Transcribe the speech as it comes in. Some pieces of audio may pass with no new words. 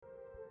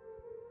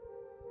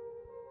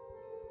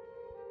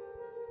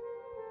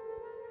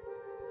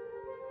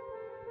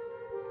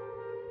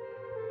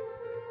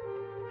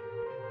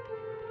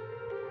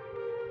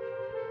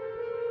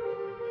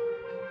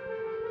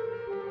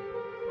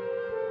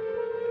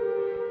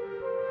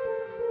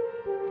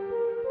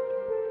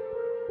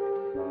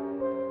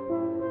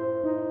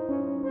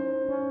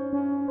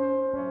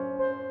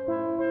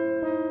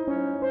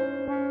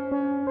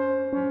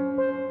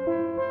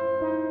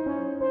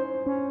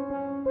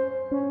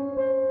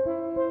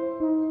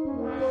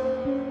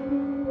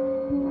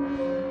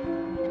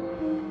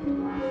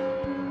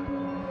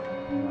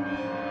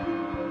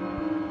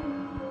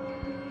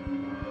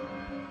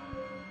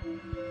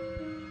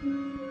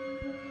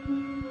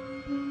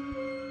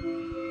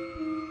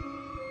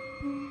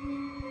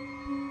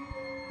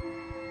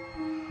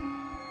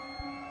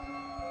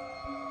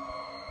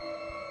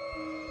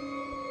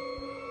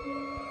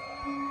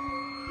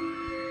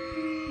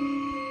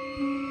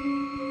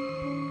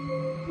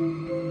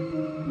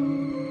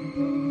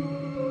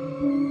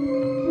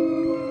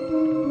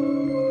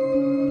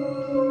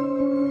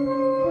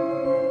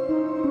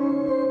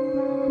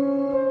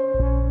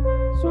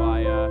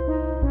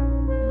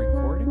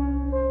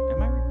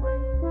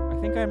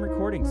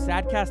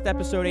Sadcast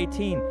episode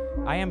 18.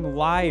 I am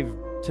live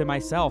to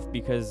myself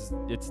because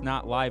it's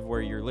not live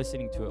where you're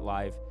listening to it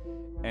live,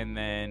 and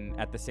then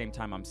at the same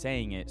time I'm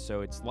saying it,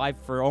 so it's live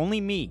for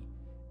only me.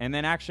 And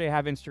then actually I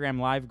have Instagram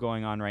Live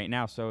going on right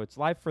now, so it's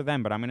live for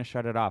them, but I'm going to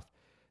shut it off.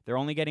 They're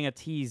only getting a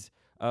tease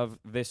of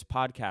this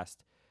podcast.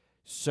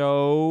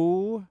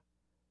 So,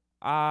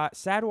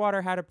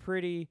 Sadwater had a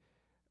pretty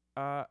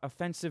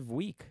offensive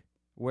week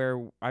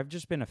where I've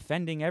just been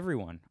offending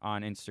everyone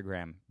on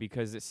Instagram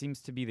because it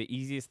seems to be the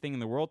easiest thing in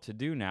the world to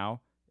do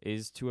now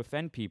is to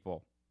offend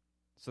people.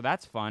 So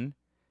that's fun.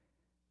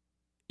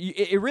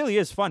 It really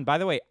is fun. By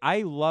the way,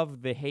 I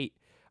love the hate.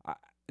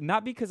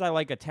 Not because I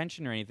like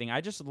attention or anything. I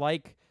just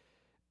like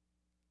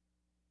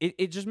it.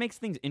 It just makes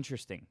things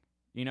interesting,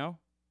 you know?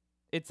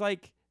 It's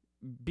like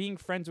being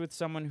friends with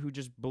someone who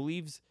just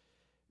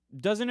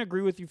doesn't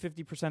agree with you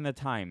 50% of the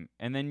time,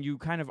 and then you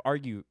kind of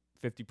argue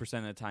 50%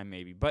 of the time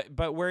maybe.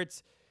 But where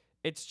it's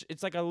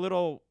like a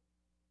little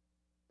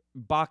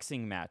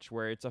boxing match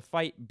where it's a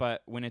fight,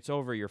 but when it's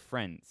over, you're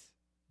friends,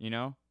 you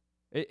know?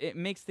 It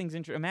makes things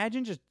interesting.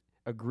 Imagine just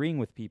agreeing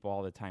with people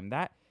all the time.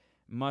 That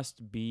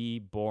must be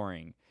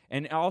boring.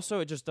 And also,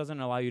 it just doesn't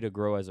allow you to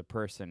grow as a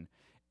person.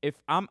 If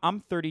I'm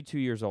 32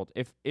 years old,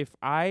 if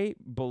I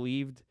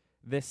believed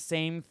the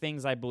same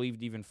things I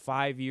believed even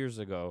 5 years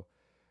ago,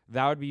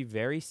 that would be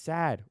very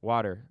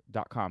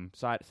sadwater.com.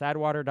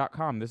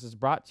 Sadwater.com. This is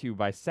brought to you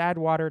by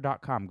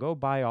sadwater.com. Go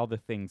buy all the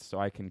things so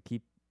I can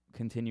keep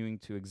continuing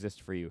to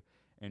exist for you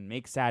and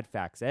make sad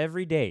facts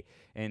every day.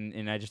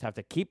 And I just have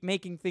to keep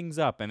making things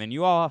up. And then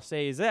you all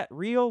say, is that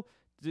real?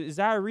 Is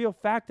that a real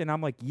fact? And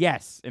I'm like,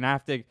 yes. And I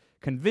have to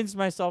convince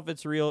myself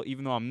it's real,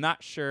 even though I'm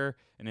not sure.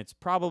 And it's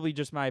probably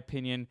just my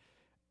opinion.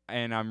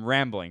 And I'm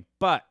rambling.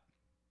 But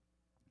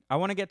I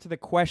want to get to the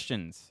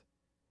questions.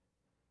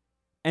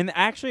 And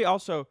actually,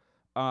 also,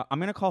 I'm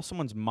going to call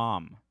someone's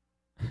mom.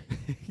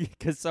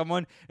 Because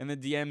someone in the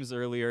DMs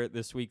earlier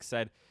this week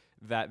said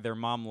that their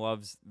mom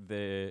loves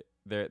the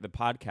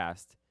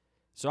podcast.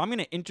 So I'm going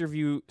to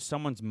interview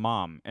someone's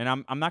mom. And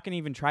I'm not going to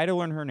even try to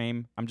learn her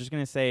name. I'm just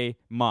going to say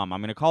mom.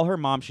 I'm going to call her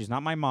mom. She's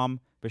not my mom,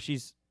 but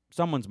she's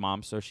someone's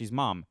mom, so she's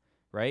mom,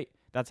 right?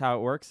 That's how it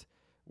works.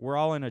 We're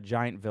all in a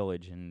giant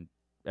village, and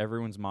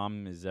everyone's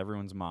mom is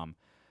everyone's mom.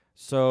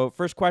 So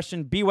first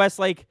question, B.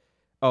 Westlake.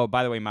 Oh,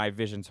 by the way, my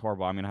vision's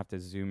horrible. I'm going to have to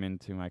zoom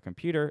into my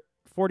computer.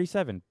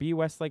 47. B.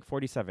 Westlake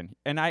 47.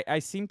 And I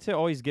seem to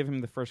always give him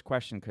the first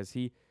question because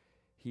he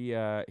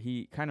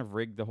kind of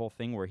rigged the whole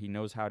thing where he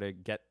knows how to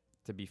get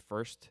to be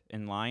first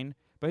in line.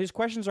 But his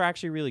questions are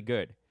actually really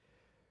good.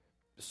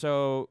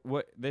 So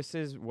this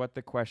is what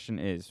the question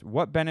is.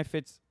 What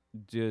benefits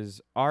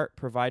does art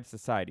provide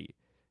society?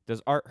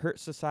 Does art hurt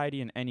society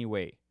in any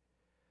way?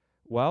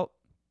 Well,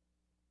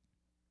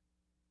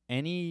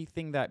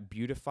 anything that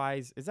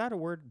beautifies, is that a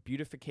word?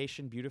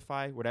 Beautification,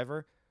 beautify,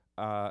 whatever.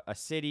 A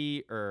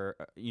city or,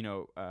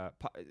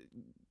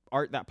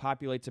 art that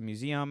populates a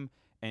museum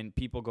and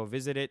people go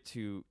visit it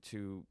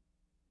to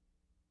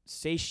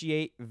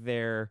satiate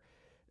their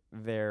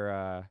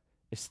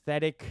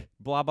aesthetic,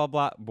 blah, blah,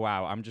 blah.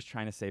 Wow, I'm just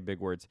trying to say big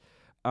words.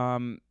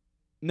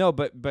 No,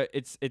 but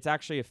it's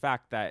actually a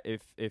fact that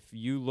if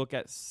you look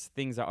at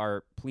things that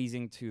are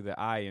pleasing to the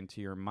eye and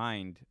to your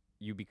mind,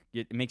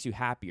 it makes you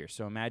happier.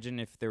 So imagine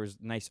if there was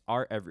nice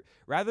art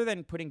rather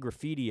than putting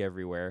graffiti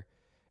everywhere.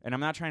 And I'm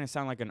not trying to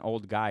sound like an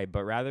old guy,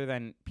 but rather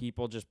than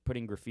people just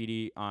putting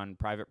graffiti on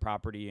private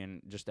property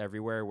and just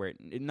everywhere where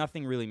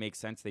nothing really makes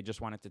sense, they just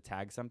want it to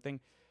tag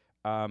something.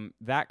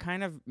 That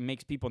kind of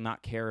makes people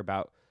not care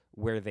about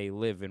where they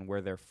live and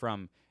where they're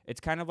from. It's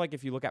kind of like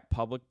if you look at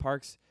public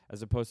parks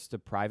as opposed to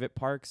private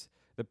parks.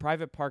 The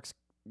private parks,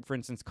 for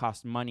instance,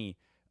 cost money,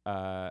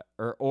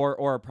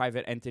 or a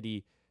private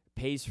entity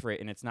pays for it,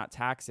 and it's not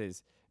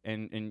taxes.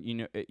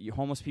 And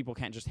homeless people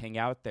can't just hang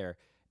out there.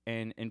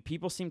 And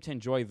people seem to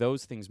enjoy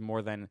those things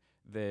more than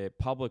the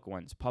public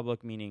ones.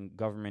 Public meaning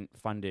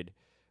government-funded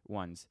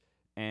ones.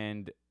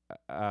 And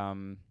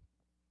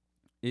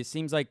it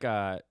seems like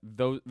the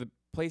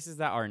places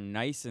that are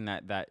nice and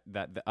that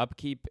the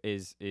upkeep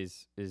is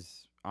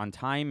on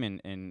time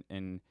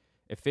and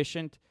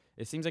efficient,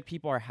 it seems like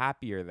people are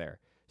happier there.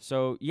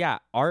 So yeah,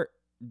 art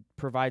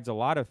provides a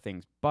lot of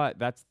things, but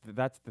that's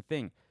the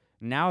thing.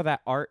 Now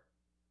that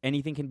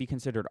anything can be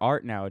considered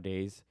art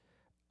nowadays,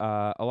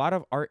 a lot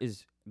of art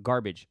is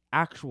garbage,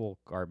 actual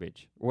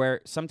garbage,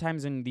 where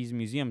sometimes in these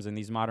museums, in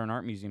these modern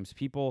art museums,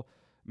 people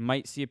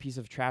might see a piece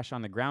of trash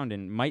on the ground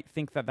and might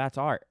think that that's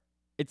art.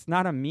 It's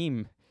not a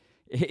meme.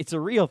 It's a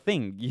real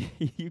thing.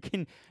 You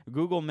can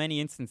Google many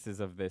instances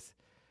of this.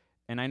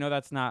 And I know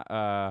that's not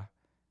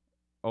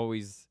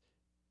always,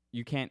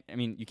 you can't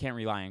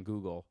rely on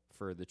Google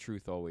for the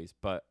truth always,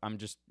 but I'm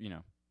just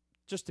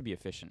to be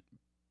efficient.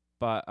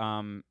 But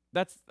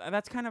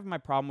that's kind of my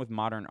problem with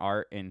modern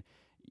art and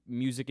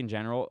music in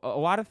general. A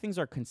lot of things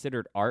are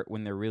considered art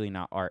when they're really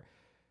not art.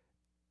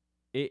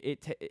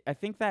 I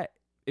think that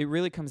it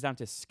really comes down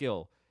to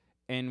skill.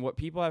 And what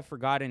people have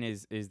forgotten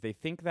is they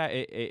think that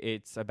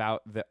it's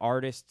about the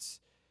artist's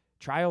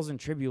trials and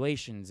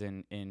tribulations,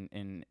 and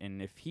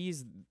if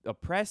he's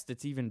oppressed,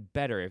 it's even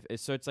better.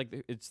 So it's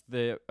like it's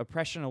the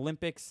oppression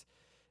Olympics.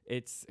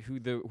 It's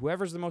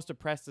whoever's the most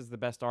oppressed is the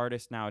best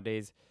artist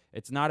nowadays.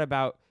 It's not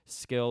about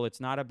skill. It's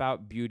not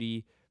about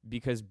beauty,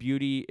 because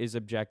beauty is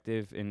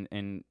objective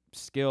and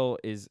skill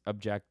is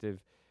objective.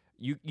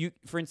 You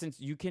for instance,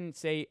 you can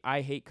say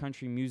I hate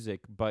country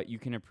music, but you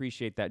can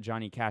appreciate that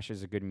Johnny Cash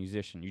is a good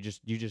musician. You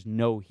just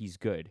know he's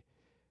good.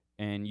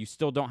 And you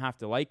still don't have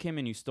to like him,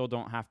 and you still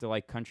don't have to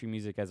like country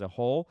music as a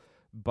whole,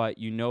 but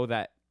you know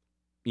that,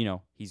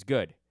 he's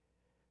good,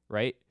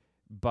 right?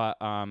 But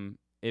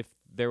if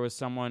there was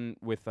someone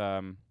with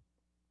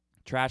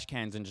trash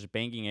cans and just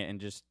banging it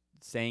and just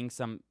saying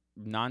some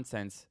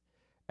nonsense,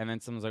 and then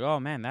someone's like, "Oh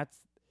man,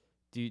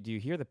 do you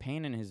hear the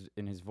pain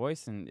in his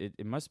voice? And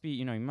it must be,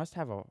 he must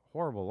have a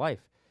horrible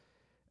life.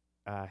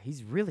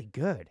 He's really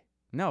good."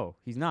 No,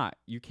 he's not.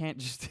 You can't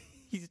just.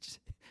 He's just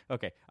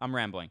okay. I'm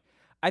rambling.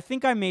 I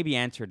think I maybe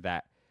answered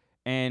that.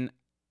 And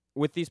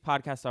with these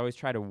podcasts, I always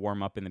try to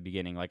warm up in the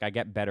beginning. Like, I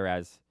get better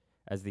as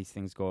these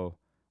things go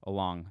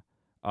along.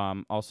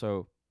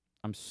 Also,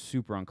 I'm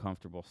super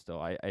uncomfortable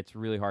still. It's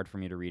really hard for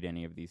me to read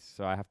any of these.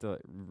 So I have to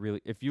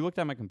really, if you looked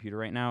at my computer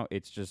right now,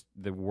 it's just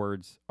the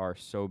words are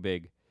so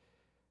big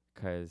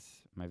because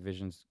my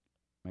vision's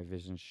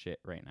shit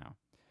right now.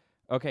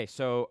 Okay,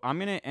 so I'm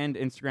going to end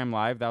Instagram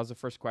Live. That was the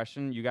first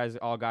question. You guys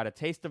all got a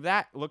taste of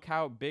that. Look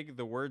how big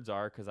the words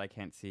are because I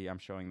can't see. I'm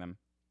showing them.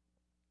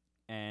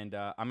 And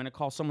I'm going to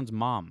call someone's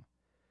mom.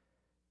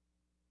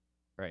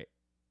 Right.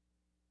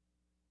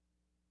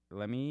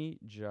 Let me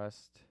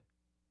just...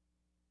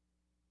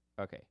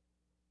 Okay.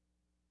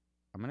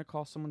 I'm going to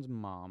call someone's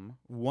mom.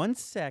 1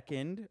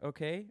 second,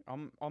 okay?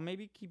 I'll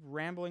maybe keep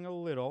rambling a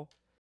little.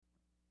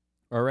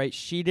 All right,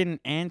 she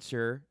didn't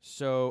answer,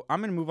 so I'm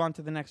going to move on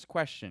to the next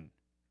question.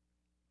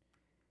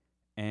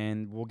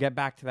 And we'll get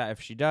back to that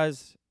if she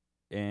does,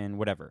 and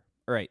whatever.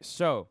 All right,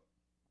 so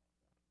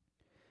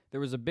there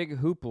was a big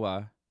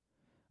hoopla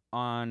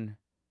on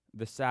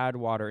the Sad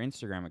Water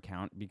Instagram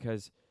account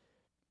because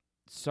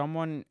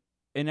someone,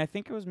 and I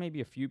think it was maybe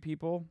a few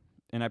people,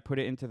 and I put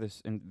it into the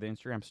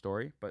Instagram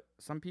story, but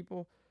some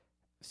people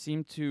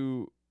seem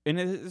to, and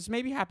this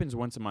maybe happens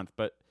once a month,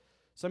 but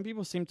some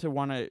people seem to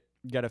want to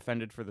get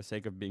offended for the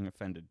sake of being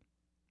offended.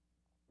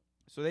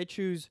 So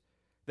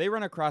they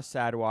run across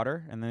Sad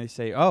Water, and they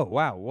say, "Oh,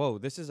 wow, whoa,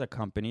 this is a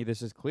company.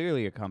 This is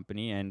clearly a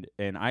company, and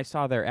I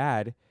saw their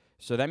ad,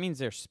 so that means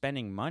they're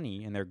spending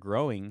money, and they're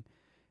growing,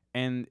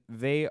 and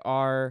they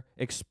are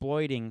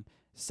exploiting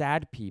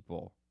sad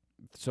people.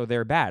 So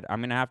they're bad.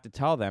 I'm going to have to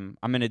tell them.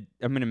 I'm going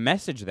to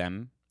message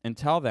them and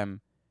tell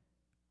them,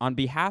 on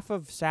behalf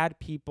of sad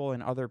people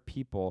and other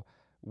people,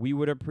 we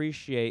would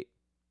appreciate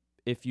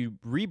if you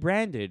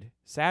rebranded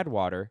Sad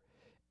Water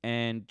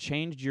and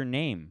changed your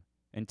name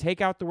and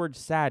take out the word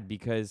sad,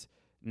 because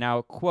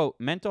now, quote,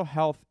 mental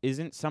health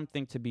isn't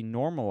something to be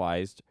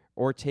normalized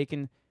or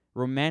taken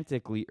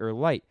romantically or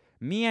light.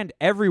 Me and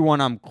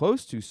everyone I'm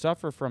close to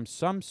suffer from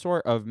some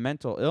sort of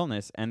mental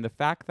illness, and the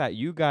fact that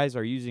you guys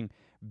are using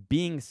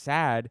being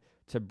sad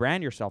to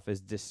brand yourself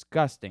is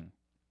disgusting."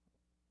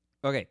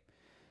 Okay.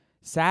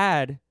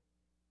 Sadness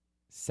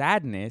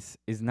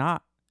is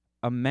not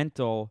a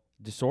mental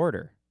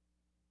disorder.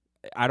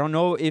 I don't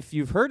know if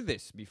you've heard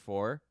this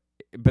before,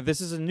 but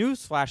this is a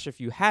newsflash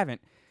if you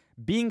haven't.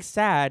 Being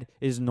sad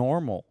is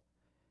normal.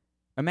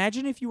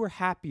 Imagine if you were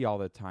happy all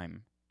the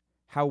time.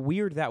 How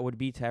weird that would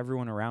be to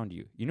everyone around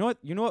you. You know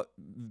what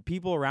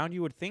people around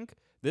you would think?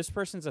 This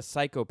person's a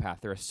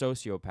psychopath or a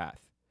sociopath.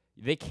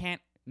 They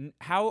can't.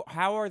 How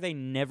are they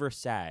never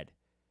sad?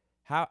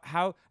 How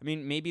I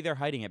mean, maybe they're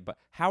hiding it, but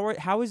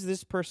how is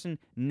this person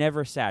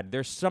never sad?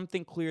 There's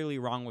something clearly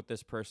wrong with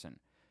this person.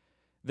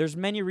 There's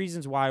many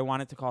reasons why I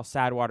wanted to call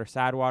Sad Water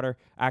Sad Water.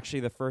 Actually,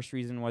 the first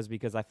reason was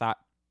because I thought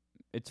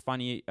it's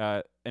funny,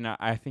 and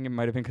I think it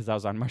might have been because I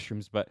was on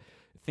mushrooms, but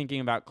thinking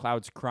about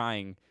clouds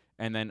crying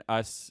and then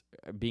us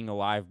being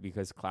alive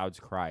because clouds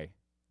cry,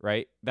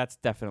 right? That's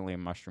definitely a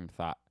mushroom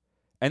thought.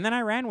 And then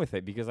I ran with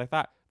it because I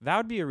thought that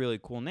would be a really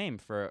cool name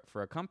for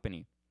a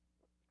company.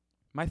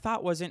 My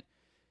thought wasn't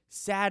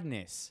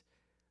sadness.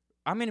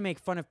 I'm going to make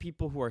fun of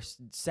people who are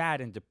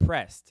sad and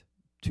depressed.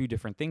 Two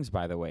different things,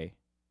 by the way.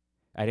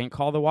 I didn't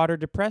call the water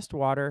depressed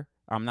water.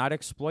 I'm not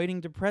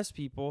exploiting depressed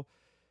people.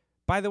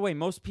 By the way,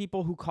 most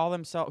people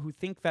who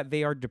think that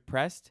they are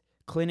depressed,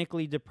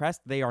 clinically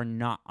depressed, they are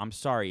not. I'm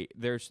sorry.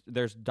 There's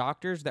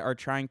doctors that are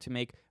trying to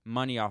make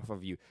money off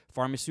of you.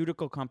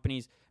 Pharmaceutical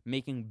companies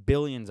making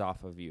billions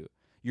off of you.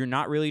 You're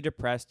not really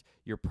depressed.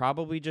 You're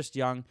probably just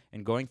young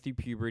and going through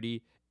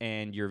puberty,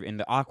 and you're in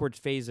the awkward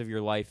phase of your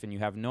life, and you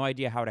have no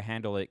idea how to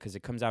handle it because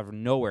it comes out of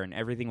nowhere, and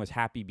everything was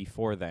happy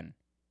before then,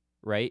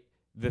 right?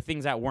 The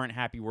things that weren't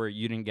happy were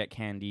you didn't get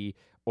candy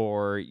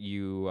or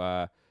you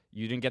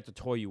didn't get the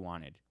toy you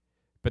wanted.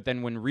 But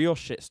then when real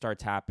shit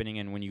starts happening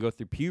and when you go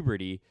through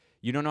puberty,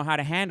 you don't know how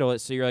to handle it,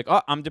 so you're like,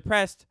 "Oh, I'm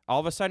depressed." All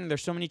of a sudden,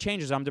 there's so many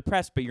changes. I'm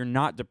depressed, but you're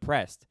not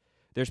depressed.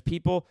 There's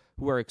people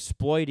who are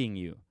exploiting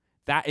you.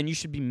 And you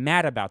should be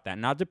mad about that,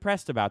 not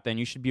depressed about that, and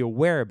you should be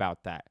aware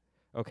about that,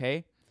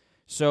 okay?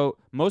 So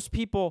most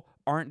people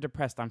aren't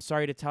depressed. I'm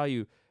sorry to tell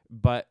you,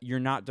 but you're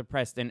not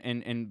depressed.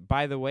 And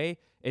by the way,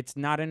 it's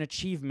not an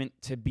achievement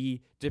to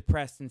be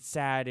depressed and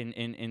sad,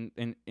 and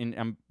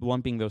I'm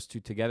lumping those two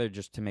together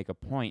just to make a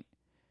point.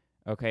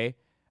 Okay?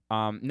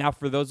 Now,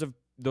 for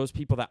those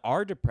people that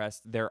are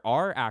depressed, there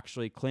are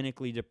actually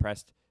clinically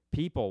depressed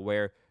people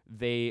where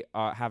they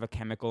have a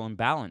chemical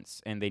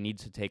imbalance and they need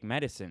to take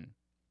medicine.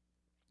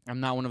 I'm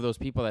not one of those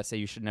people that say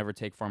you should never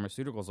take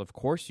pharmaceuticals. Of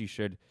course you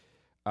should,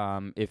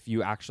 if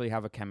you actually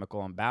have a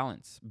chemical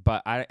imbalance.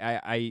 But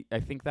I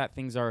think that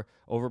things are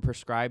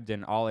overprescribed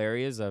in all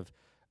areas of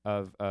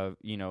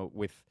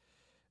with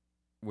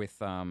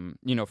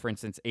for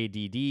instance,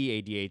 ADD,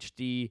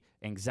 ADHD,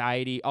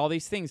 anxiety, all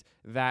these things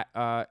that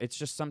it's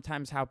just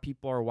sometimes how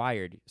people are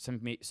wired. Some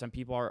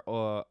people are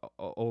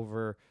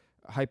over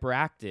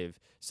hyperactive.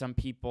 Some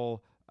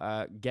people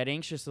get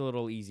anxious a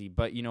little easy.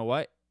 But you know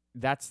what?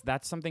 That's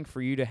something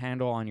for you to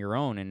handle on your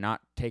own and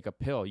not take a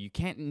pill.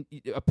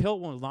 A pill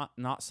will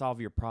not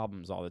solve your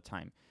problems all the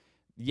time.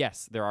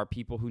 Yes, there are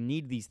people who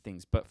need these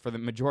things, but for the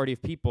majority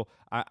of people,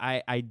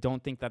 I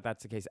don't think that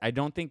that's the case. I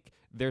don't think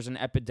there's an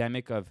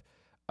epidemic of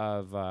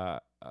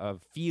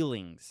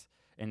feelings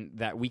and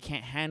that we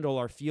can't handle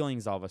our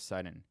feelings all of a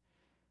sudden.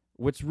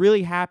 What's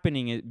really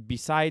happening,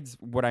 besides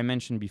what I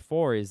mentioned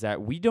before, is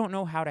that we don't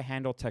know how to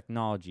handle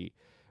technology.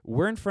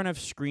 We're in front of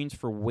screens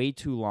for way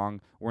too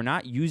long. We're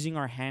not using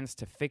our hands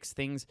to fix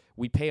things.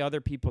 We pay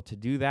other people to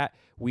do that.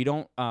 We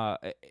don't,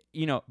 by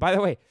the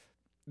way,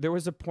 there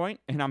was a point,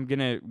 and I'm going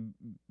to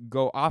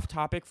go off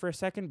topic for a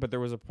second, but there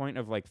was a point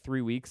of like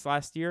 3 weeks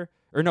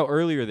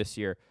earlier this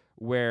year,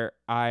 where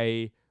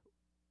I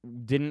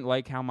didn't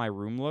like how my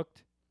room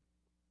looked.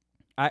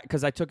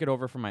 Because I took it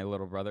over from my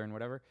little brother and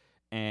whatever.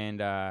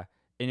 And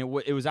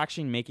it was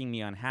actually making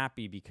me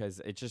unhappy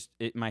because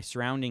my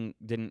surrounding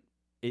didn't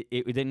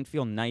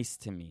feel nice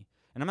to me.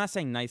 And I'm not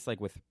saying nice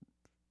like with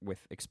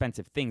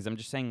expensive things. I'm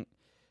just saying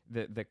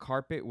the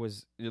carpet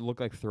it looked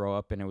like throw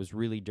up, and it was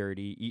really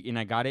dirty. And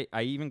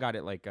I even got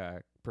it like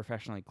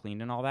professionally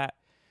cleaned and all that.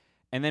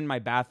 And then my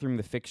bathroom,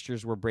 the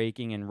fixtures were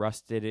breaking and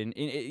rusted.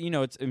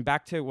 And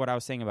back to what I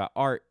was saying about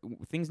art,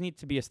 things need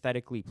to be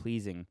aesthetically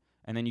pleasing,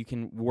 and then you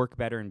can work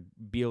better and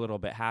be a little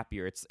bit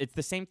happier. It's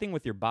the same thing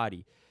with your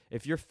body.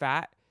 If you're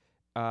fat,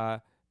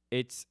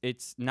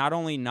 it's not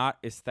only not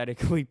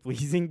aesthetically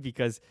pleasing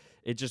because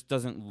it just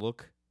doesn't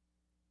look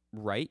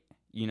right.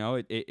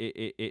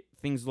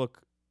 Things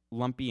look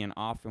lumpy and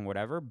off and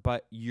whatever,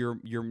 but your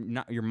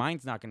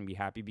mind's not going to be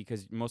happy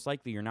because most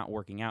likely you're not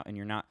working out and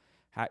you're not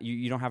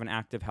you don't have an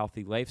active,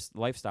 healthy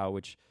lifestyle,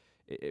 which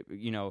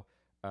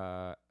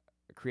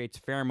creates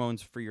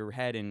pheromones for your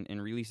head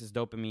and releases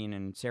dopamine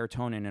and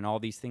serotonin and all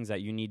these things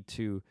that you need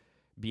to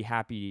be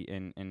happy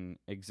and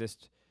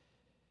exist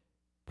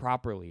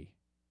properly.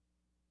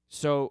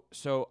 So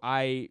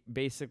I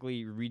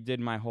basically redid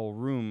my whole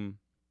room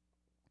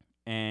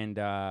and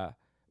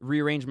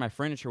rearranged my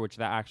furniture, which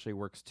that actually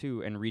works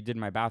too, and redid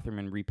my bathroom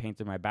and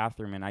repainted my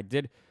bathroom. And I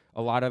did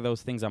a lot of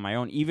those things on my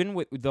own, even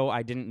though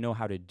I didn't know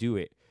how to do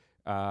it.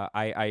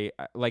 I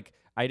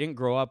didn't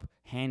grow up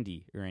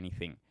handy or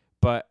anything,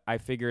 but I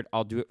figured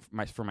I'll do it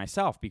for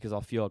myself because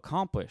I'll feel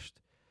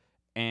accomplished.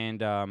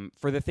 And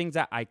for the things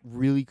that I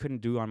really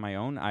couldn't do on my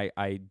own,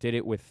 I did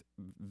it with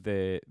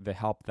the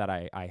help that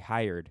I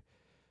hired.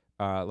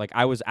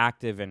 I was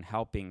active and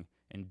helping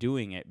and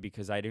doing it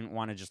because I didn't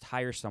want to just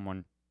hire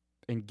someone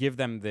and give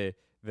them the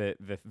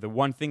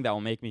one thing that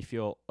will make me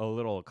feel a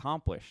little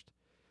accomplished.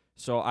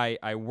 So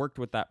I worked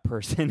with that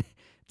person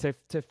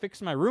to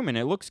fix my room, and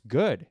it looks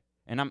good.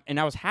 And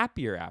I was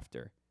happier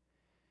after.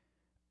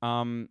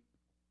 And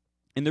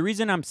the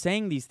reason I'm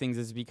saying these things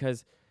is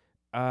because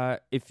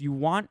if you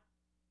want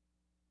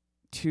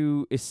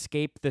to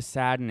escape the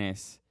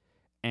sadness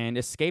and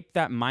escape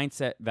that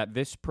mindset that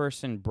this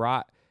person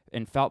brought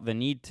and felt the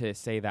need to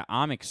say that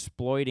I'm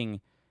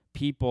exploiting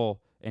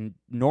people and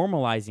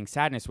normalizing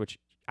sadness, which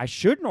I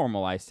should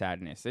normalize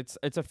sadness.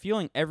 It's a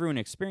feeling everyone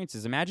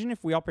experiences. Imagine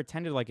if we all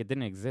pretended like it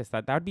didn't exist.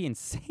 That would be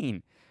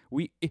insane.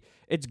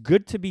 It's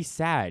good to be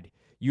sad.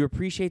 You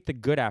appreciate the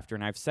good after,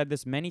 and I've said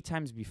this many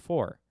times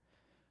before.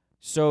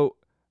 So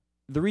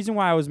the reason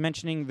why I was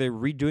mentioning the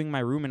redoing my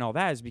room and all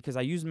that is because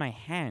I use my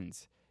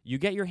hands. You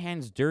get your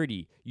hands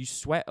dirty. You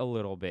sweat a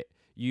little bit.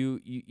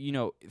 We're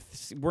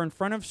in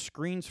front of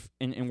screens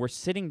and we're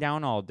sitting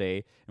down all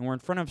day, and we're in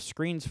front of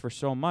screens for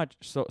so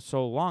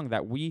long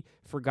that we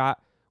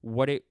forgot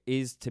what it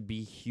is to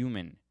be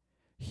human.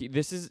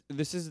 This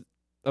is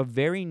a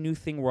very new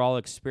thing we're all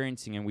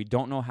experiencing, and we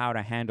don't know how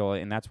to handle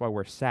it, and that's why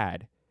we're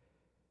sad.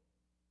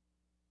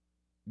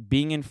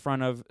 Being in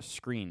front of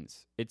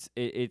screens, it's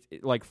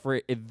like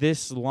for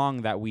this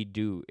long that we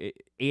do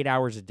 8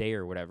 hours a day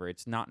or whatever.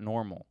 It's not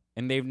normal,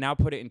 and they've now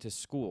put it into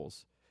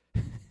schools.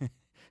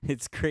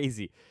 It's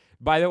crazy.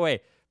 By the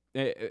way,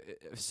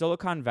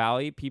 Silicon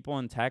Valley people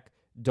in tech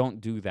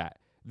don't do that.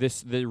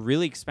 The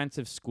really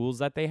expensive schools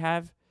that they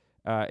have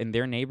in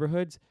their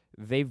neighborhoods,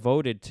 they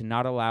voted to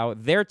not allow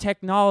their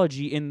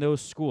technology in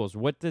those schools.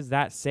 What does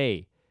that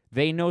say?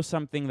 They know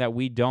something that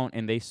we don't,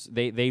 and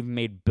they've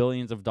made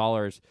billions of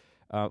dollars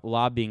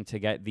lobbying to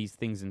get these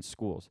things in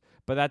schools.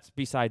 But that's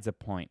besides the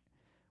point.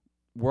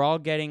 We're all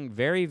getting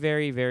very,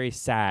 very, very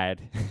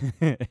sad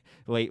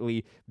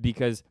lately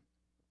because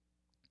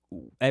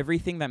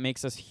everything that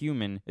makes us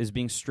human is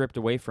being stripped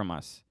away from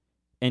us.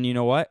 And you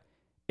know what?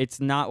 It's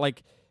not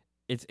like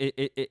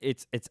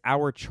it's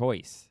our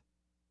choice.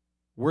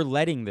 We're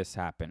letting this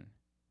happen.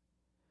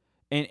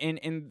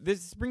 And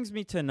this brings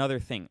me to another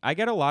thing. I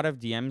get a lot of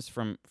DMs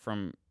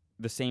from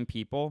the same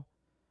people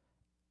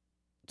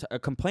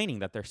complaining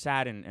that they're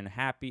sad and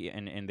happy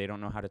and they don't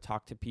know how to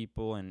talk to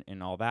people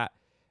and all that.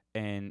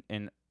 And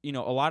you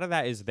know, a lot of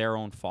that is their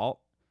own fault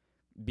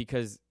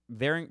because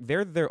they're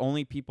the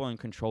only people in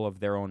control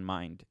of their own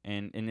mind.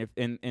 And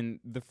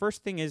the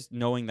first thing is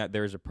knowing that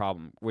there's a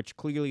problem, which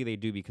clearly they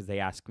do because they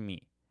ask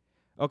me.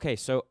 Okay,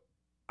 so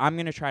I'm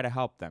going to try to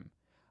help them.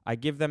 I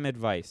give them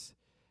advice.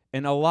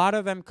 And a lot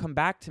of them come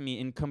back to me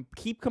and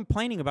keep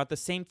complaining about the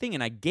same thing.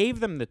 And I gave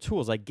them the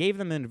tools. I gave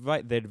them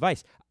the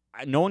advice.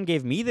 No one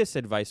gave me this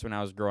advice when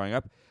I was growing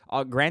up.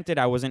 Granted,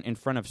 I wasn't in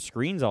front of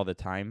screens all the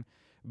time,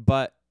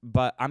 but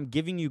I'm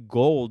giving you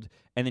gold,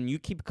 and then you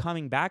keep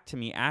coming back to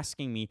me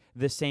asking me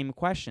the same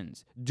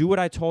questions. Do what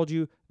I told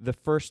you the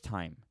first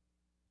time,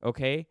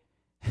 okay?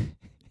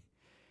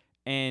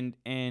 and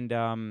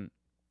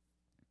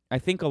I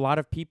think a lot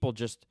of people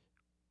just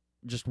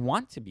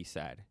want to be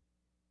sad.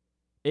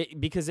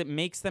 Because it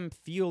makes them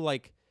feel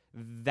like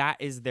that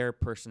is their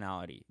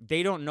personality.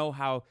 They don't know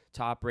how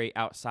to operate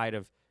outside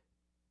of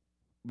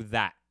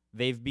that.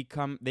 They've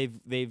become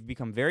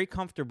very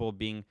comfortable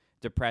being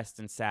depressed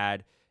and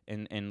sad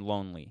and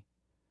lonely.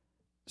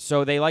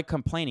 So they like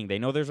complaining. They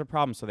know there's a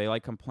problem, so they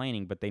like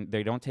complaining, but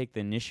they don't take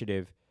the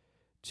initiative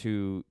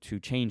to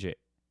change it.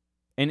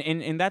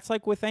 And that's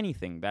like with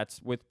anything.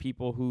 That's with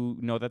people who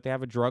know that they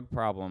have a drug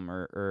problem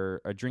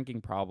or a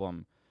drinking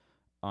problem,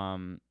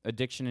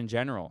 addiction in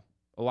general.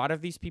 A lot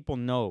of these people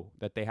know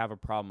that they have a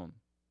problem,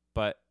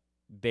 but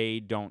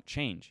they don't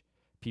change.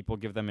 People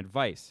give them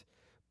advice,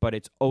 but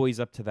it's always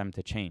up to them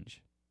to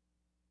change.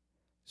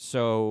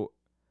 So,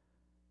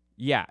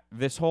 yeah,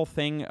 this whole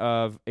thing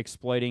of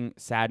exploiting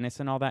sadness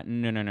and all that,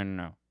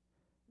 no.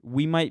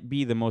 We might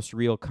be the most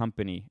real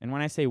company. And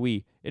when I say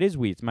we, it is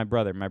we. It's my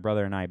brother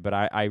and I, but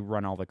I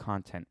run all the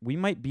content. We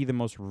might be the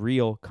most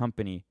real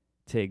company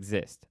to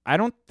exist. I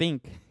don't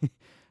think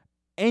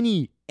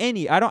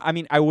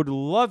I would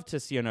love to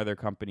see another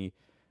company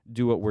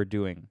do what we're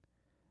doing,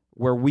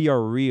 where we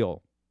are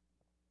real.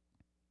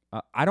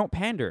 I don't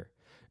pander.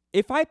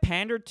 If I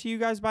pandered to you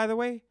guys, by the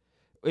way,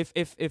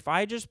 if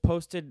I just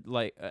posted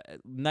like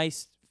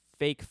nice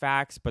fake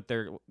facts, but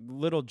they're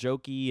little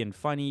jokey and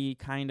funny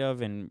kind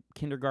of, and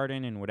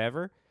kindergarten and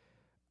whatever,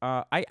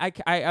 I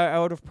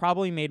would have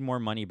probably made more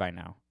money by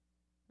now.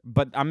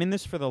 But I'm in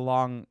this for the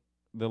long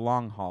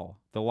haul,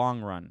 the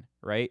long run,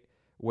 right?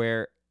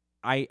 Where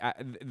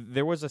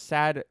there was a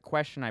sad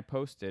question I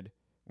posted.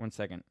 One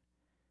second.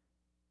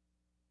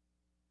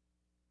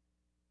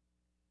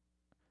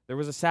 There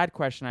was a sad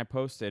question I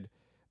posted,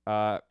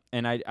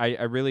 and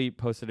I really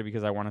posted it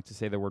because I wanted to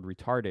say the word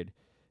retarded,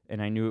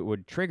 and I knew it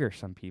would trigger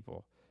some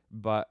people.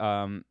 But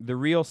the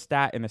real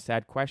stat in the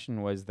sad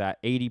question was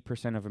that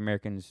 80% of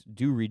Americans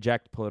do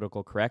reject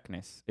political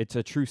correctness. It's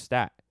a true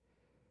stat.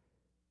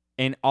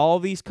 And all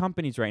these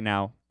companies right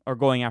now are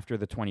going after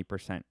the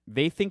 20%.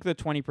 They think the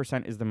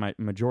 20% is the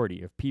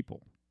majority of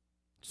people.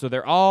 So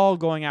they're all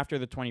going after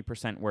the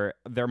 20% where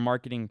they're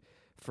marketing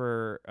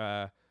for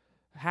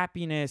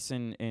happiness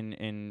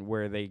and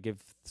where they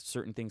give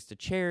certain things to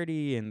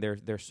charity, and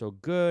they're so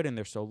good and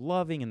they're so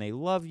loving and they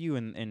love you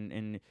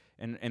and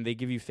they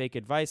give you fake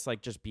advice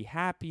like just be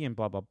happy and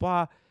blah blah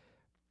blah.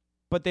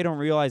 But they don't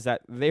realize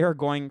that they are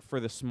going for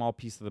the small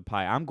piece of the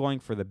pie. I'm going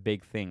for the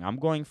big thing. I'm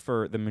going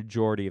for the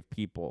majority of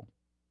people.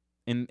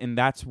 And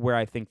that's where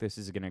I think this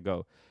is going to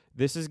go.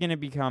 This is going to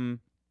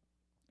become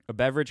a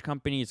beverage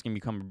company. It's going to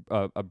become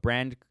a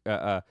brand,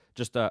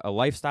 just a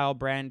lifestyle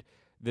brand.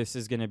 This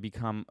is going to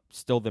become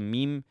still the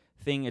meme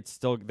thing.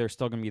 There's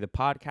still going to be the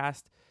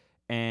podcast,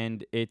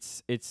 and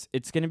it's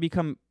going to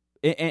become,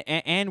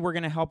 and we're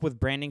going to help with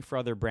branding for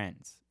other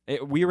brands.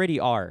 We already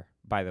are,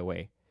 by the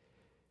way.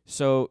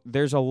 So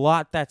there's a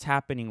lot that's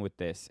happening with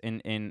this,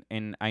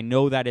 and I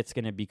know that it's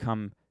going to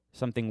become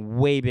something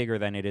way bigger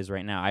than it is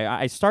right now.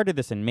 I started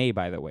this in May,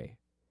 by the way.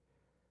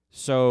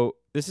 So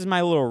this is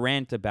my little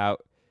rant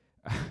about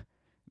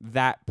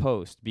that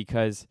post,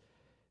 because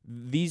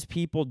these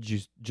people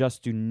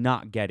just do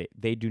not get it.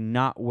 They do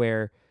not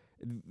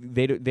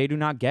they do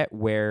not get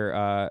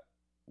where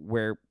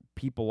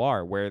people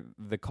are, where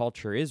the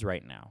culture is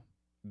right now.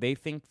 They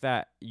think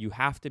that you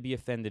have to be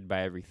offended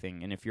by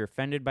everything, and if you're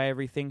offended by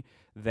everything,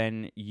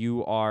 then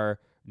you are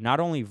not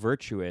only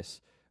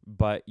virtuous,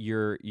 but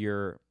you're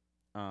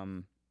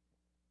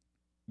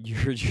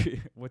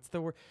what's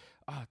the word?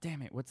 Oh,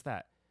 damn it! What's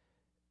that?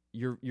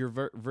 You're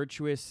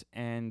virtuous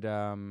and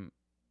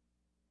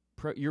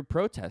you're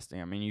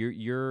protesting. I mean,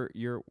 you're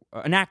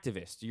an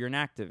activist. You're an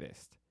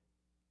activist,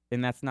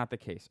 and that's not the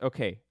case.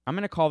 Okay, I'm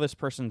gonna call this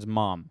person's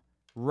mom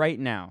right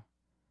now.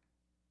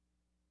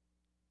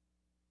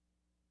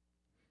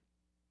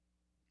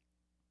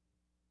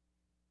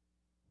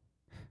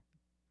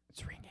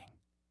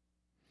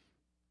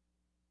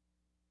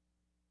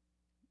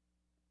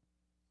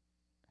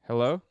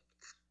 Hello?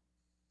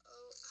 Oh,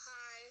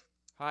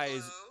 hi.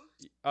 Hi,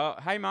 Hello?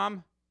 hi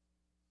mom.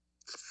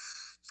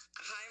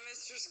 Hi,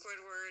 Mr.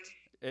 Squidward.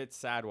 It's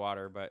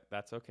Sadwater, but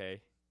that's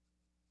okay.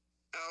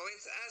 Oh,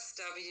 it's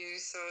SW,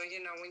 so,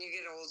 when you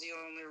get old, you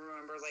only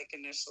remember,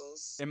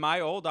 initials. Am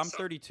I old? I'm So,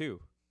 32.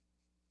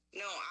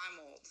 no, I'm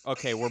old.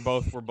 Okay, we're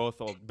both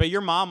old. But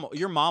your mom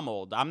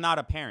old. I'm not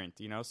a parent,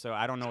 so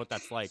I don't know what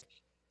that's like.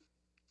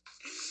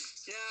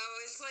 No,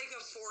 it's like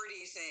a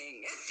 40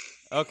 thing.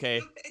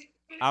 Okay.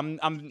 I'm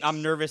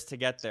nervous to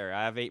get there.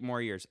 I have 8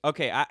 more years.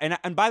 Okay,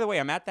 and by the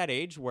way, I'm at that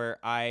age where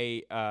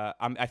I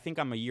think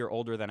I'm a year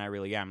older than I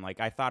really am.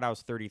 Like I thought I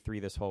was 33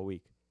 this whole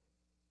week.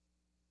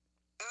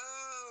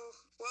 Oh,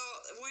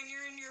 well, when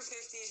you're in your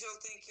 50s,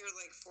 you'll think you're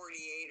like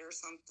 48 or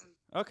something.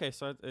 Okay,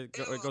 so it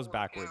It'll goes work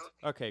backwards.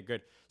 out. Okay,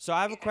 good. So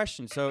I have a Yeah.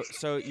 question. So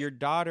your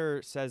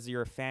daughter says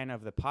you're a fan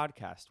of the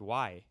podcast.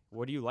 Why?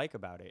 What do you like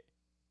about it?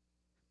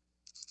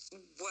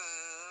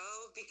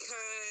 Well,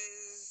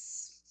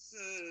 because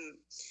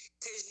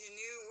you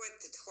knew what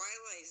the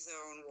Twilight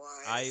Zone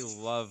was. I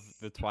love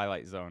the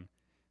Twilight Zone.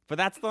 But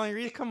that's the only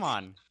reason. Come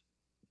on. And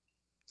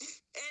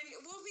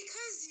well,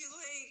 because you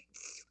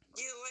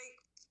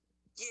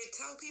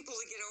tell people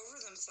to get over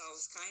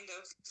themselves, kind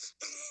of.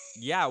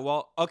 Yeah,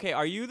 well, okay,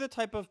 are you the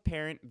type of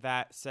parent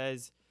that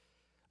says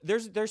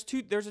there's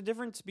a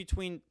difference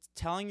between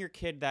telling your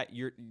kid that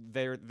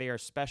they are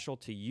special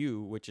to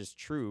you, which is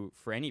true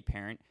for any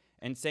parent,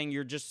 and saying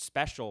you're just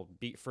special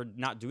for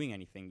not doing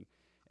anything.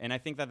 And I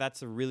think that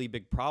that's a really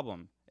big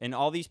problem. And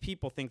all these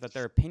people think that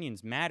their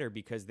opinions matter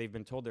because they've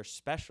been told they're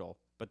special,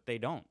 but they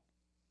don't.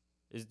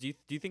 Do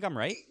you think I'm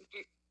right? I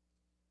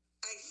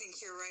think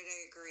you're right.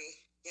 I agree.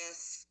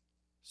 Yes.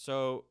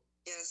 So,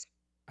 Yes.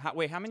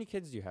 wait, how many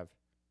kids do you have?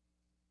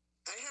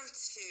 I have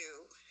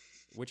 2.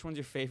 Which one's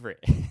your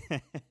favorite? No, you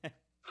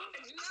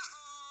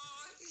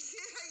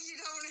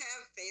don't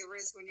have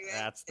favorites when you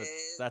have kids.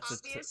 That's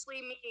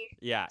obviously me.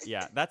 Yeah,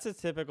 that's a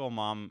typical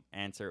mom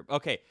answer.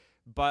 Okay,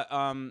 but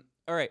all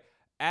right.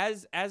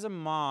 As a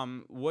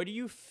mom, what do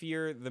you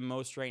fear the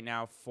most right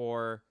now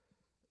for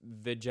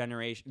the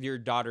generation, your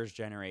daughter's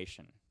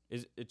generation?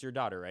 It's your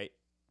daughter, right?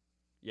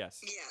 Yes.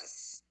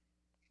 Yes.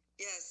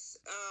 Yes.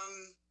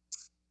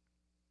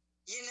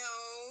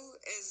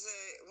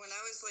 When I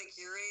was like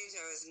your age,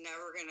 I was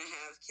never gonna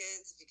have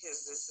kids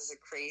because this is a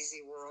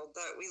crazy world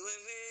that we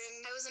live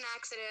in. I was an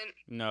accident.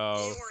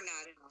 No. You were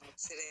not an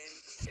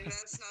accident. And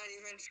that's not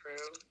even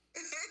true.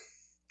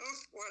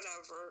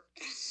 Whatever.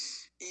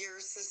 Your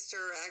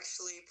sister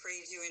actually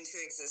prayed you into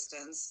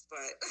existence,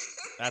 but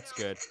That's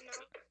good.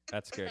 No,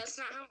 That's good. that's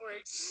not how it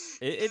works.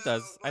 It No,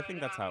 does. I think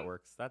that's how it but,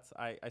 works.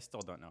 I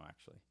still don't know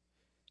actually.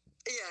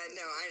 yeah,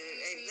 no,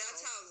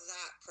 that's how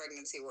that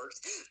pregnancy worked.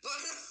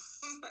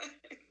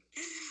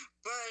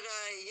 But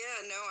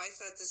yeah, no, I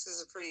thought this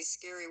was a pretty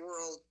scary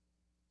world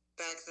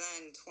back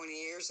then, 20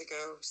 years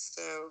ago.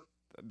 So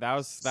That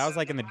was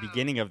like in the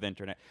beginning of the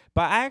internet.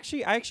 But I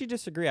actually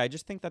disagree. I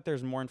just think that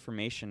there's more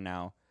information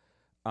now.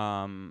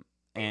 And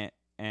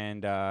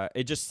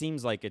it just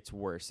seems like it's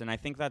worse. And I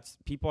think that's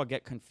people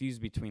get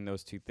confused between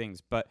those two things.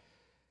 But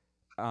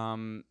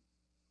what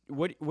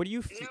do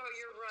you no, you're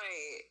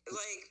right.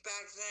 Like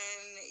back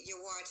then, you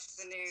watched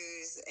the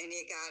news and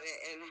you got it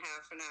in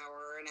half an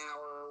hour,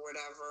 or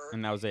whatever.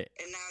 And that was it.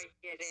 And now you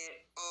get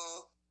it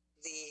all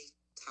the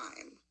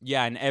time.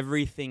 Yeah, and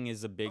everything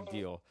is a big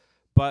deal.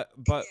 But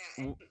Yeah,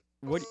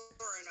 what?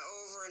 Over and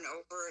over and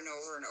over and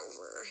over and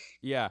over.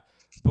 Yeah,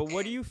 but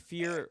what do you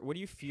fear? What do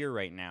you fear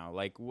right now?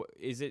 Like,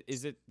 is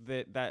it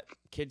that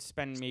kids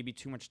spend maybe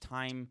too much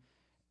time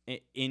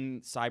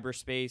in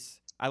cyberspace?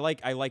 I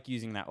like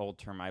using that old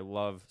term. I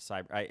love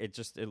cyber. It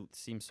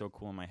seems so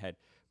cool in my head.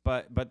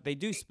 But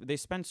they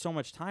spend so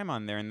much time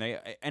on there,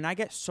 and I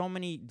get so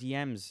many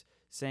DMs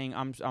saying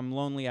I'm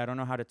lonely. I don't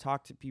know how to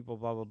talk to people.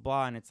 Blah blah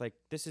blah. And it's like,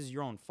 this is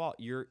your own fault.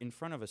 You're in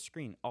front of a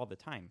screen all the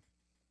time.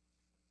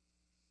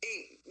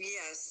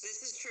 Yes,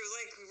 this is true.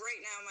 Like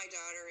right now, my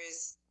daughter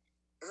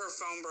her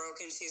phone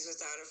broke and she's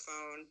without a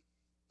phone,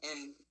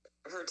 and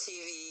her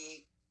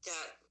TV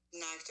got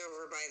knocked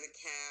over by the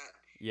cat.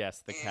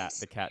 Yes, the cat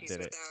did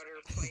it. Without her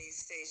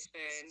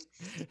PlayStation,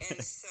 and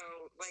so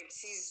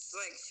she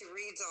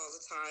reads all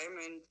the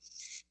time, and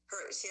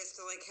she has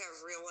to have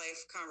real life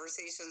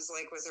conversations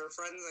with her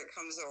friend that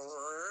comes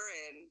over,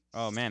 and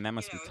oh man, that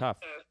must be tough.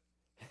 Yeah,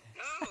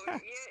 I'm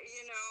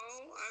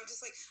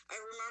just I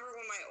remember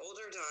when my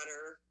older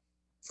daughter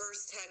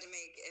first had to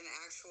make an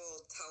actual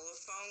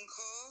telephone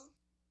call,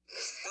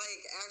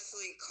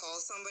 actually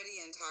call somebody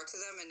and talk to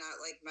them and not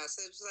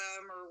message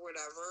them or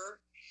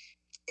whatever.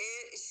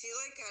 She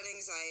got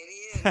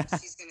anxiety, and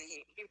she's gonna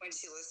hate me when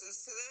she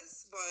listens to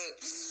this,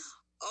 but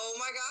oh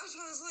my gosh,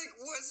 I was like,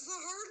 what's the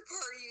hard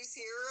part? You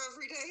see her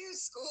every day at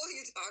school,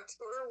 you talk to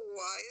her,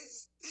 why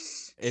is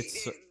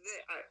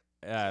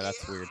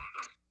that's weird.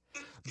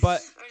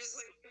 But I'm just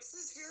what's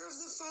this fear of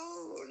the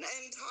phone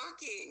and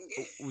talking?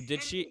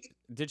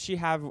 Did she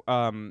have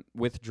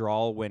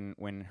withdrawal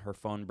when her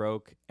phone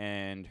broke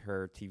and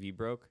her TV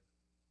broke?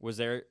 Was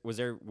there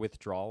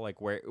withdrawal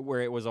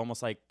where it was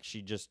almost like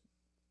she just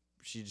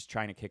she's just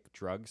trying to kick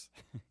drugs.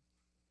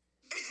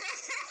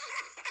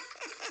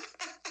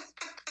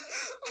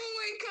 Oh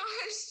my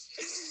gosh!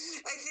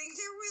 I think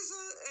there was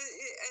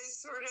a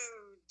sort of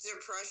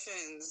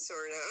depression,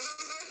 sort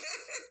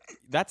of.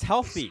 That's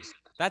healthy.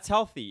 That's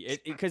healthy.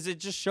 Because it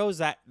just shows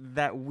that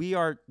we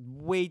are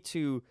way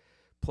too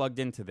plugged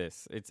into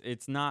this.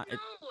 It's not. No, I'm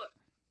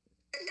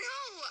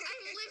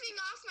living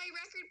off my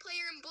record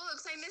player and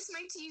books. I miss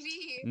my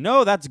TV.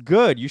 No, that's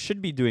good. You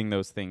should be doing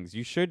those things.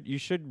 You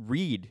should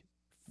read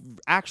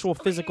actual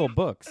physical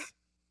books.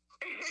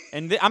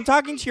 And I'm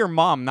talking to your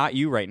mom, not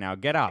you right now.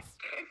 Get off.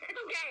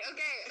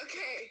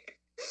 Okay.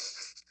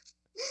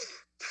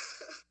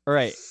 All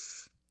right.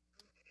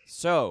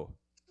 So,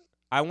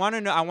 I want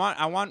to know. I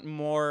want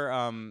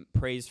more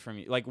praise from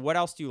you. Like, what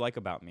else do you like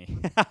about me?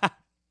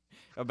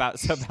 about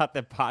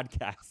the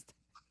podcast.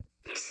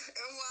 Well,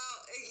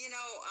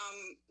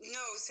 no,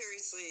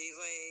 seriously,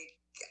 like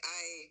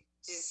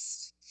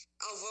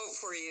I'll vote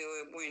for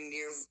you when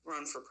you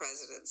run for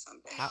president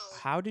someday.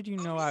 How did you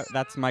know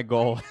that's my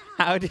goal?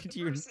 How did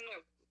you? It's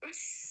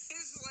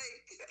like,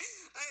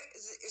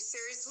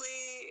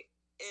 seriously,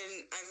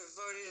 and I've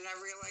voted in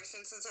every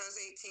election since I was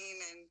 18,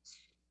 and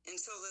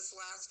until this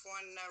last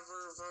one,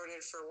 never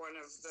voted for one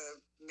of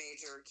the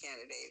major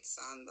candidates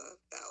on the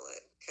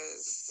ballot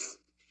because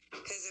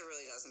it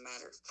really doesn't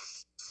matter.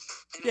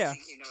 And Yeah. I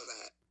think you know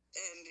that.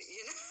 And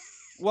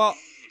Well,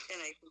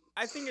 and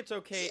I think it's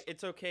okay.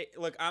 It's okay.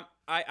 Look,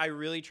 I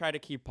really try to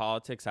keep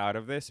politics out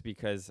of this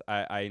because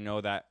I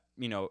know that,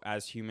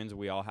 as humans,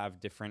 we all have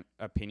different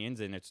opinions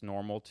and it's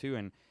normal to,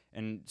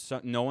 and so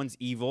no one's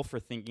evil for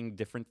thinking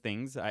different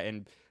things.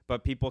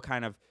 But people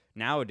kind of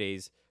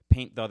nowadays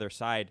paint the other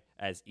side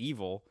as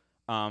evil.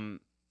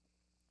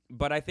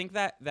 But I think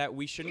that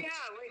we shouldn't. yeah,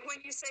 like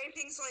when you say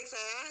things like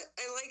that,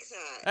 I like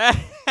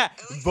that.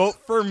 Vote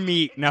for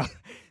me.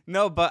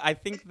 No, but I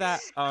think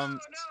that No,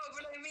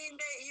 but I mean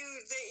that you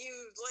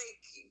like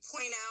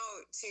point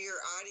out to your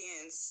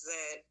audience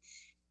that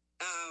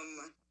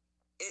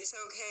it's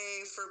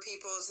okay for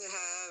people to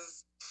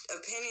have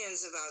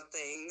opinions about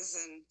things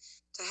and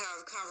to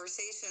have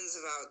conversations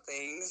about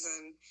things,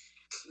 and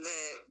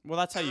that. well,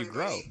 that's how you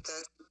grow.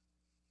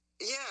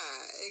 Yeah,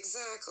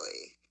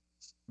 exactly.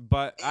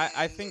 But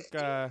I And- think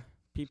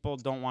people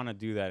don't want to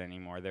do that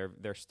anymore.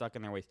 They're stuck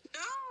in their ways.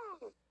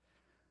 No.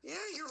 Yeah,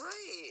 you're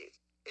right.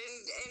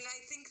 And I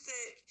think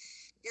that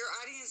your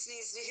audience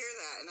needs to hear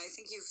that, and I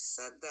think you've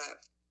said that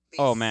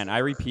before. Oh man, I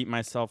repeat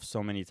myself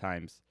so many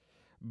times.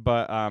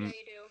 But Yeah, you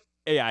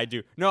do. yeah, I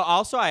do. No,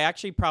 also I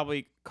actually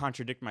probably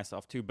contradict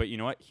myself too, but you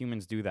know what?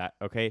 Humans do that,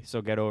 okay?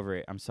 So get over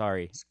it. I'm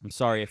sorry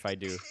if I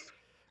do.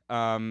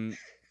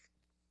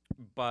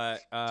 But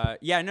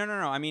yeah, no.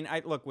 I mean,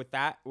 I look with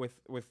that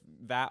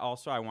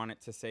also I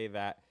wanted to say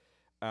that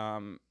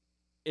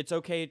it's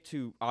okay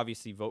to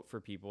obviously vote for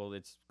people.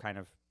 It's kind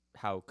of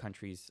how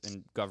countries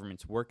and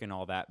governments work and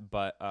all that,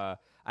 but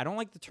I don't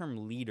like the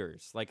term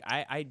leaders. Like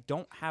I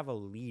don't have a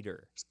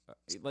leader.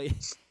 Like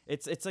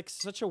it's like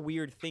such a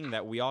weird thing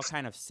that we all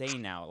kind of say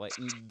now. Like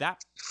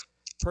that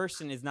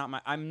person is not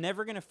my. I'm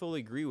never gonna fully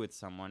agree with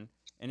someone,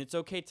 and it's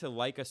okay to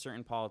like a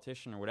certain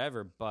politician or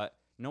whatever, but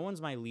no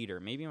one's my leader.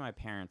 Maybe my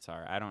parents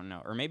are. I don't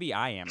know, or maybe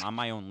I am. I'm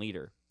my own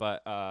leader.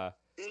 But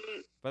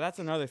that's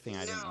another thing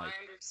I didn't like.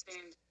 I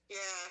understand. Yeah.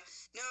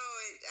 No,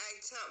 I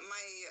tell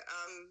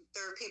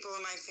there are people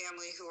in my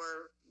family who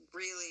are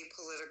really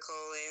political,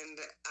 and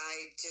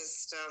I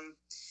just,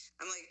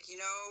 I'm like,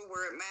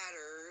 where it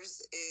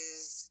matters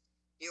is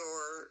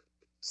your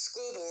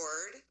school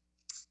board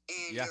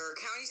and Yeah. your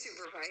county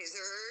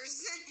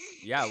supervisors.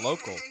 Yeah,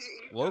 local. And,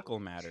 Local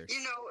matters.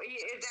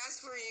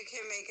 that's where you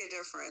can make a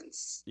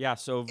difference. Yeah,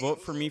 so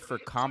vote for me for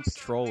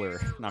comptroller.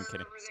 No, I'm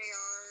kidding. Wherever they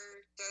are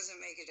doesn't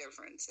make a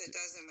difference. It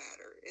doesn't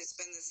matter. It's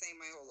been the same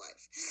my whole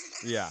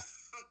life. Yeah.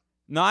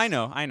 No, I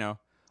know.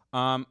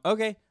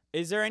 Okay.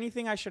 Is there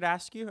anything I should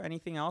ask you?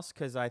 Anything else?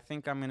 Because I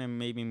think I'm gonna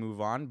maybe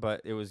move on.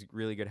 But it was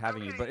really good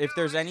having you. Okay, But if no,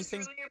 there's I just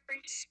anything, really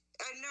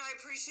I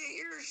appreciate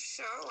your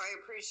show. I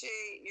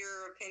appreciate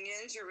your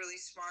opinions. You're really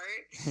smart.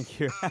 thank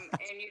you.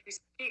 And you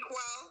speak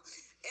well.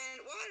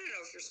 And I don't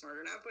know if you're smart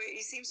or not, but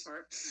you seem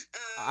smart.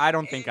 I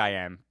don't think and- I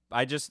am.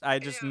 I just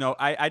Yeah. know.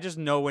 I just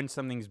know when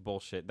something's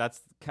bullshit.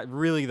 That's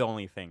really the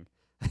only thing.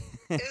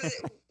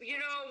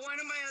 One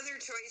of my other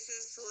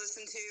choices to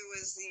listen to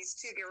was these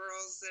two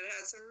girls that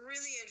had some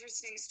really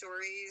interesting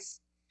stories,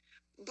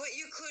 but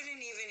you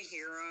couldn't even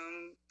hear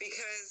them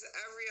because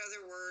every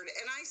other word,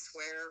 and I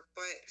swear,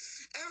 but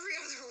every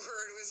other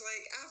word was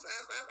like F,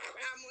 F, F, F.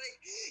 I'm like,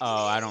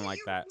 Oh, I don't like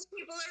you that.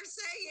 People are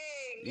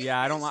saying. Yeah,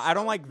 I don't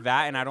So like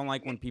that, and I don't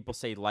like when people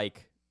say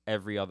like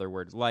every other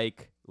word.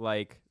 Like.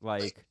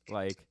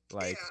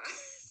 Yeah.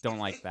 Don't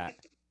like that.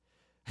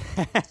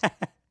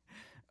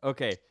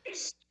 Okay.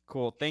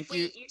 Cool. Thank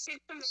you. Wait, you should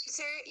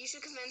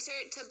convince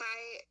her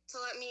to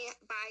let me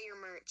buy your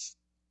merch.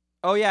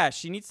 Oh yeah,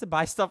 she needs to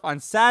buy stuff on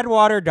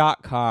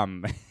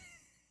sadwater.com.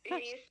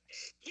 Please.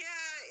 Yeah,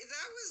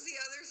 that was the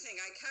other thing.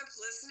 I kept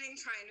listening,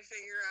 trying to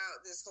figure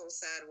out this whole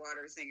sad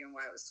water thing and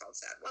why it was called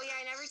sad Oh water. yeah,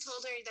 I never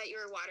told her that you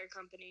were a water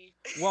company.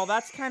 Well,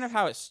 that's kind of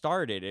how it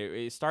started.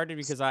 It started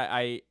because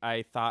I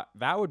thought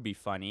that would be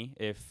funny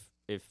if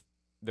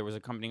there was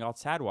a company called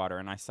Sadwater,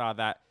 and I saw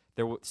that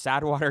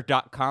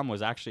sadwater.com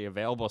was actually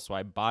available, so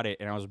I bought it,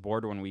 and I was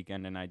bored one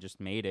weekend, and I just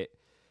made it.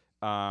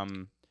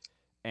 And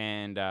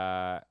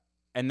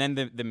then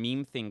the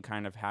meme thing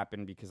kind of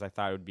happened because I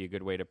thought it would be a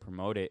good way to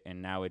promote it,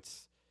 and now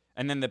it's.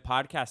 And then the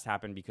podcast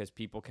happened because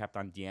people kept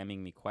on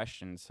DMing me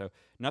questions, so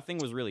nothing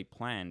was really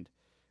planned.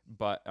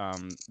 But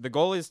the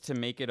goal is to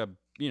make it I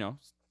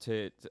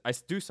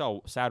do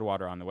sell sad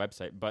water on the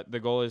website, but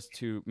the goal is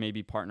to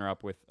maybe partner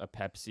up with a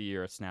Pepsi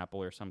or a Snapple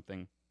or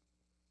something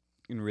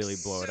and really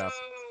blow it up. So,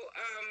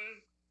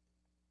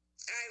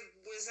 I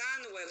was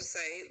on the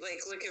website, like,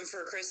 looking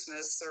for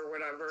Christmas or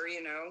whatever,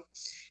 and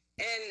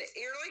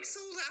you're, like,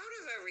 sold out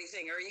of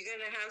everything. Are you going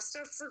to have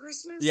stuff for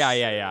Christmas?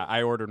 Yeah.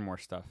 I ordered more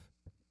stuff.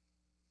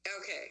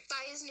 Okay.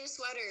 Buy his new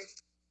sweater.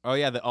 Oh,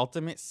 yeah, the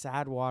ultimate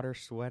sad water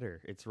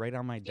sweater. It's right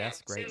on my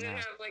desk right Does now. it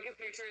have, like, a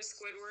picture of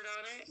Squidward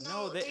on it?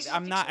 No, there's no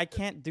I'm not. I picture.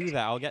 can't do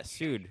that. I'll get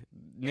sued.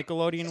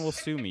 Nickelodeon will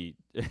sue me.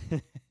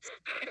 SpongeBob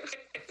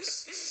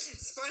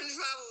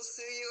will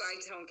sue you. I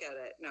don't get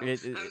it. No, I'm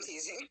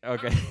teasing.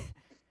 Okay.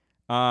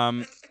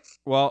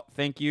 Well,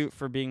 thank you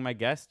for being my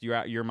guest.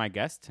 You're my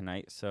guest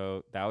tonight,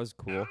 so that was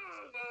cool. Oh, well,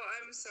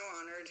 I'm so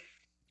honored.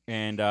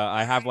 And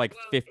I have like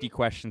Well, 50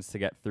 questions to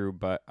get through,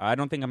 but I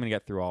don't think I'm gonna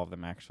get through all of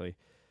them actually,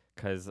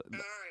 because All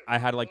right. I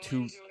had like well,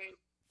 two. enjoy.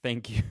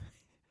 Thank you,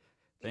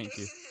 thank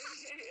you.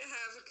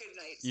 Have a good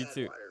night. You Sad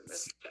too. Water, Mr.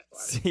 Sad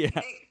Water. See ya.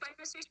 Thank- Bye,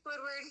 Mr.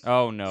 Squidward.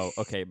 Oh no.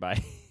 Okay,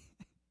 bye.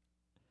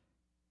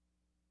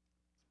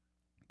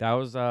 That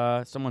was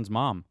someone's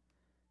mom,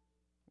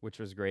 which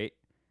was great.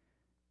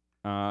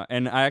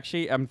 And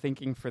I'm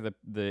thinking for the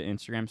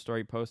Instagram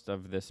story post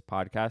of this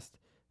podcast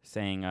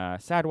saying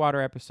Sad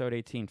Water episode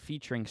 18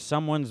 featuring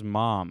someone's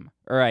mom.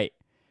 All right.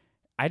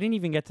 I didn't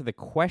even get to the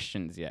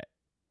questions yet.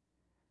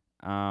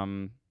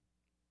 Oh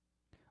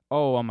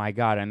my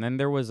God. And then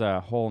there was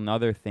a whole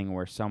nother thing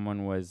where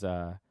someone was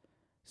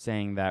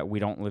saying that we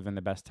don't live in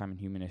the best time in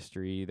human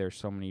history. There's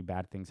so many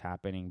bad things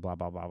happening, blah,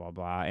 blah, blah, blah,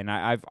 blah. And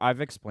I've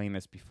explained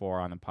this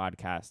before on the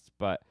podcast,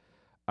 but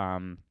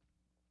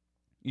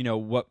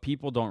what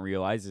people don't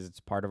realize is it's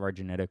part of our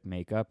genetic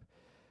makeup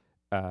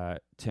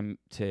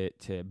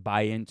to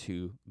buy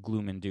into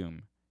gloom and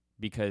doom,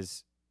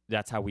 because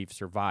that's how we've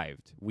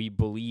survived. We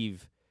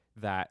believe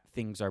that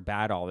things are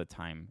bad all the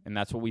time, and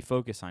that's what we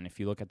focus on. If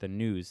you look at the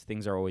news,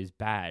 things are always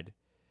bad.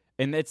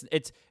 And it's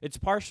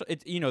partial.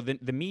 It's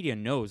the media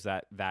knows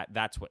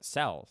that's what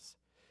sells,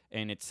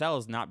 and it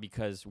sells not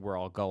because we're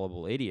all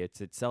gullible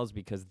idiots. It sells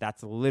because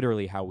that's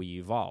literally how we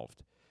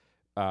evolved.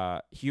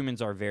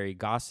 Humans are very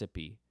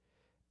gossipy,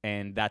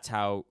 and that's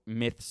how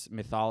myths,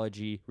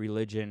 mythology,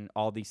 religion,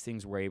 all these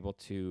things were able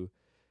to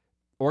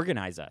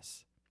organize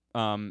us.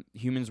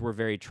 Humans were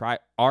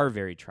are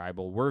very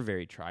tribal. We're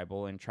very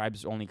tribal, and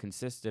tribes only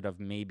consisted of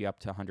maybe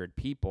up to 100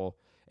 people,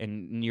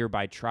 and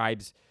nearby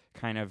tribes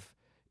kind of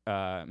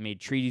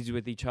made treaties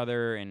with each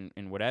other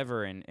and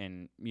whatever,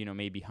 and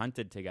maybe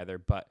hunted together.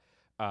 But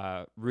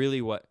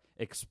really what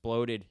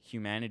exploded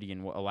humanity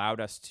and what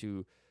allowed us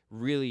to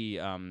really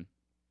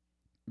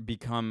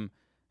become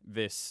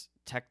this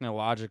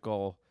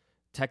technologically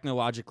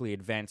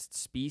advanced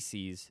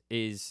species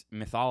is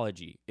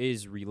mythology,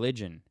 is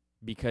religion,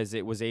 because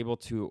it was able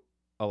to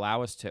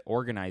allow us to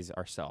organize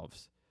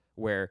ourselves,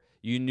 where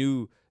you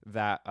knew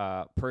that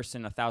a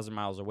person 1,000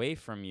 miles away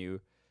from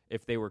you,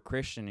 if they were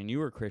Christian and you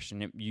were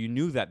Christian, you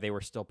knew that they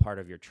were still part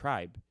of your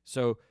tribe.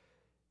 So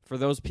for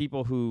those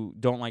people who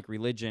don't like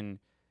religion,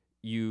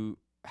 you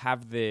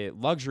have the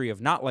luxury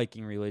of not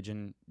liking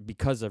religion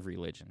because of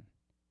religion.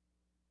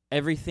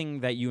 Everything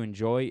that you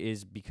enjoy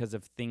is because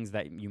of things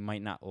that you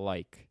might not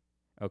like,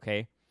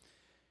 okay?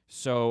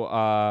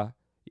 So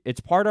it's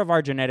part of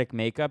our genetic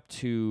makeup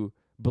to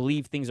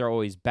believe things are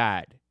always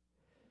bad,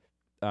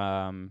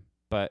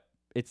 but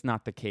it's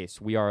not the case.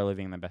 We are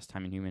living in the best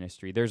time in human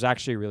history. There's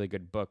actually a really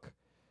good book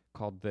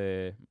called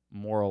The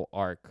Moral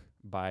Arc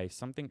by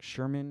something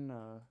Sherman.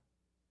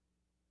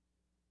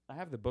 I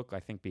have the book, I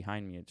think,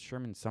 behind me. It's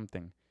Sherman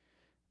something.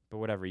 But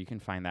whatever, you can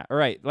find that. All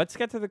right, let's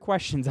get to the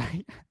questions.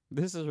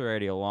 This is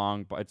already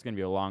it's going to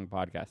be a long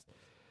podcast.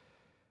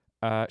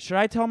 Should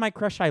I tell my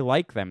crush I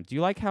like them? Do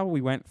you like how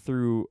we went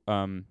through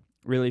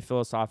really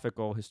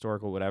philosophical,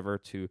 historical, whatever,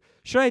 to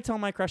should I tell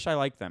my crush I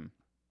like them?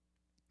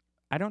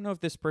 I don't know if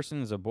this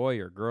person is a boy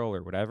or girl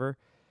or whatever,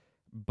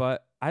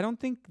 but I don't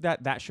think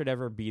that should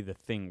ever be the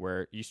thing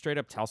where you straight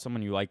up tell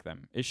someone you like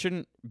them. It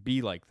shouldn't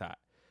be like that.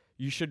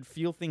 You should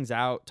feel things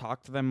out,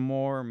 talk to them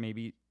more,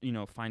 maybe,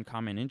 find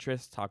common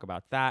interests, talk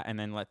about that, and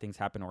then let things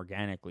happen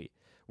organically.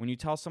 When you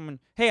tell someone,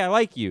 hey, I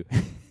like you,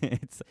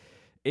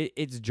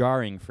 it's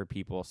jarring for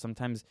people.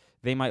 Sometimes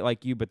they might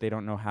like you, but they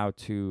don't know how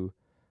to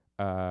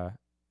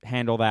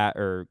handle that,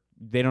 or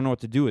they don't know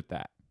what to do with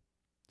that.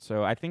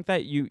 So I think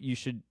that you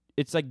should,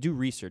 it's like do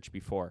research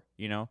before,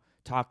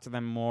 talk to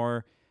them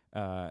more,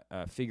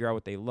 figure out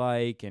what they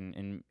like,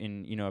 and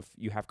you know, if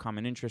you have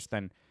common interests,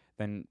 then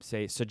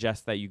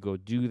suggest that you go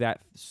do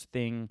that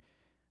thing.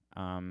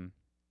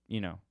 You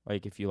know,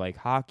 like if you like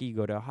hockey,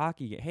 go to a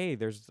hockey game. Hey,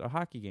 there's a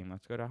hockey game.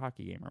 Let's go to a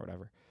hockey game or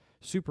whatever.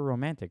 Super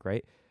romantic,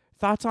 right?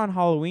 Thoughts on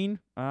Halloween?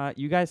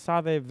 You guys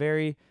saw the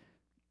very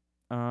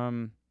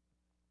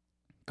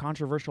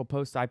controversial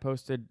post I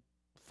posted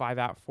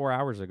 4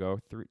 hours ago.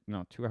 2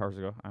 hours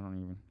ago. I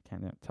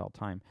can't tell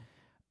time.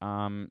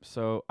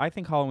 So I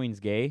think Halloween's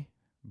gay,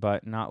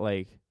 but not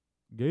like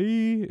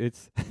gay.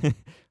 It's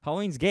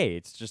Halloween's gay.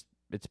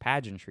 It's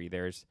pageantry.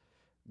 There's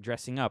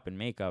dressing up and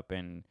makeup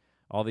and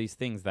all these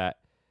things that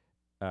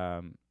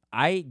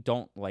I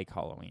don't like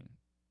Halloween.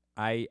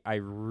 I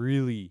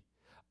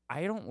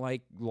don't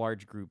like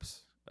large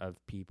groups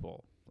of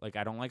people. Like,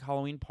 I don't like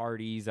Halloween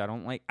parties. I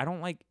don't like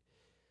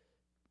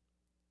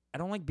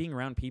being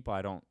around people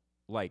I don't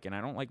like, and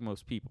I don't like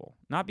most people.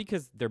 Not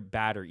because they're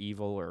bad or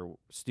evil or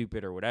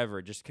stupid or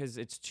whatever, just because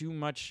it's too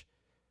much.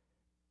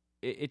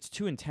 It's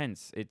too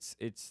intense. It's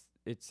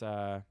what's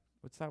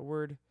that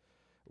word?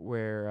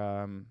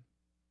 Where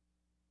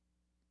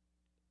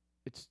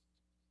it's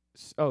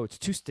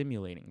too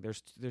stimulating.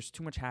 There's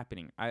too much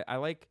happening. I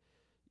like,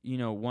 you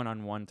know,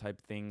 one-on-one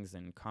type things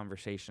and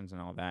conversations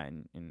and all that,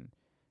 and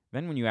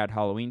then when you add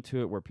Halloween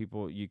to it, where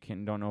people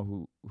don't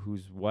know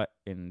who's what,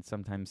 and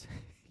sometimes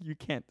you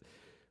can't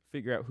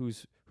figure out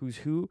who's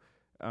who,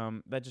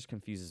 that just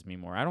confuses me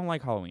more. I don't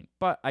like Halloween,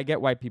 but I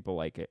get why people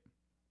like it.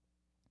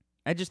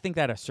 I just think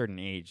that at a certain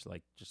age,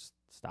 like, just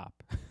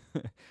stop.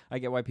 I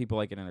get why people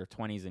like it in their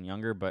 20s and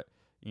younger, but,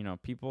 you know,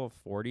 people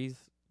 40s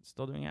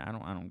still doing it. I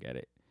don't get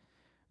it.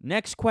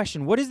 Next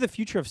question: what is the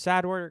future of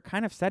Sadwater?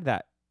 Kind of said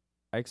that.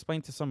 I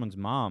explained to someone's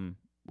mom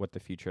what the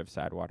future of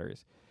Sadwater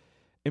is.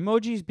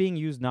 Emojis being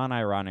used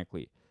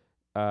non-ironically.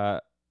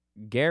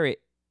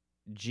 Garrett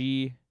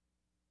G.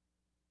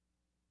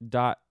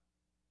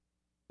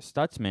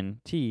 Stutzman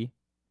T.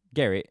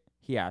 Garrett,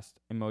 he asked,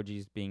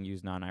 emojis being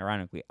used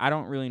non-ironically. I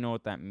don't really know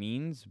what that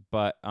means,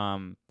 but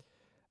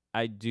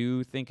I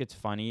do think it's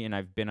funny, and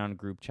I've been on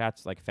group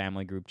chats, like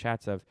family group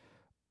chats of,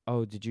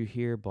 oh, did you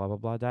hear blah, blah,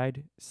 blah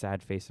died?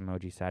 Sad face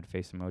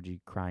emoji,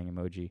 crying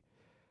emoji.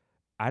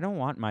 I don't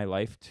want my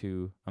life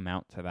to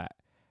amount to that.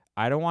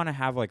 I don't want to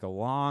have like a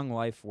long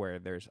life where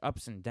there's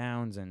ups and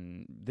downs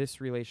and this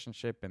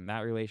relationship and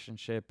that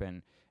relationship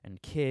and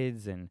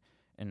kids and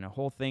the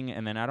whole thing.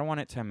 And then I don't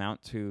want it to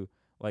amount to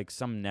like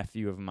some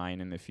nephew of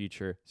mine in the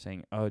future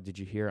saying, oh, did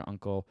you hear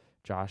Uncle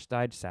Josh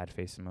died? Sad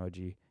face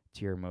emoji,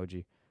 tear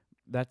emoji.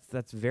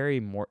 That's very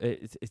more,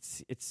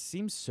 it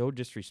seems so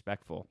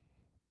disrespectful.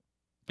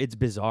 It's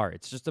bizarre.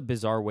 It's just a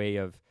bizarre way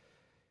of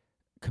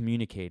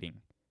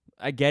communicating.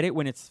 I get it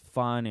when it's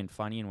fun and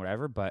funny and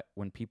whatever, but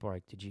when people are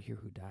like, did you hear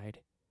who died?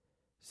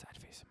 Sad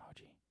face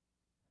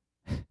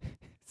emoji.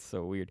 It's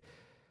so weird.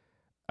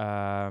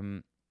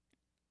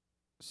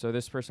 So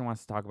this person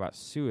wants to talk about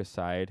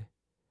suicide.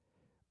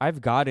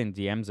 I've gotten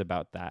DMs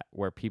about that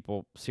where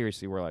people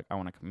seriously were like, I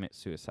want to commit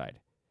suicide.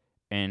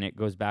 And it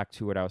goes back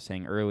to what I was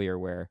saying earlier,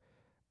 where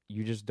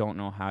you just don't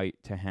know how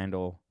to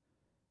handle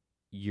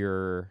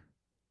your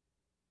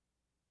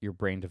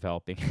brain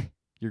developing.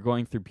 You're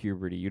going through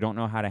puberty. You don't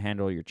know how to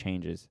handle your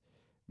changes.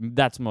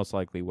 That's most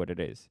likely what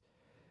it is.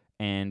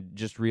 And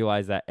just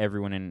realize that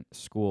everyone in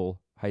school,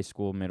 high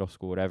school, middle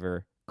school,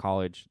 whatever,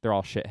 college, they're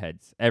all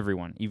shitheads.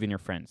 Everyone, even your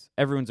friends.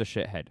 Everyone's a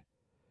shithead.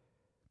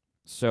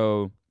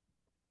 So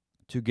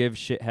to give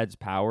shitheads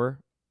power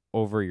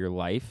over your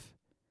life,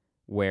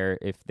 where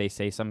if they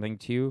say something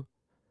to you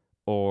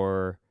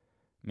or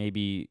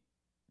maybe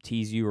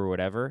tease you or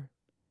whatever,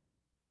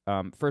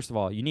 first of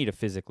all, you need to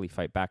physically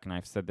fight back. And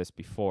I've said this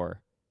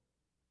before.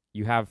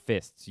 You have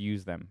fists,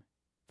 use them.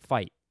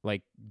 Fight.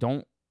 Like,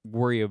 don't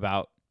worry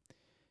about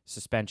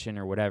suspension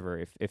or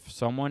whatever. If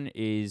someone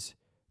is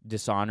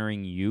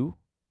dishonoring you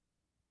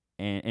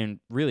and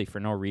really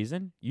for no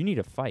reason, you need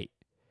to fight.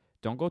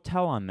 Don't go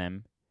tell on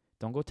them.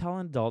 Don't go tell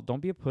an adult.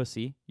 Don't be a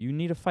pussy. You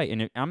need to fight.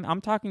 And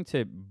I'm talking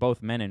to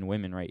both men and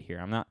women right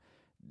here.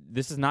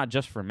 This is not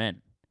just for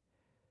men.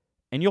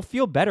 And you'll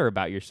feel better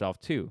about yourself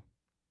too.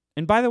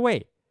 And by the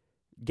way,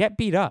 get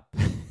beat up.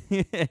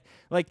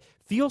 Like,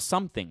 feel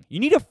something. You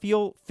need to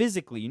feel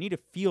physically. You need to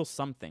feel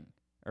something.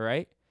 All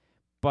right.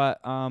 But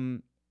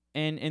and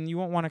you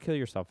won't want to kill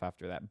yourself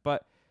after that.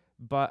 But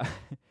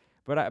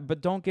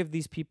don't give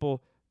these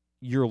people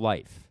your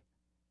life.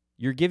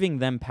 You're giving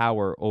them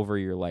power over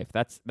your life.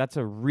 That's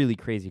a really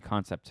crazy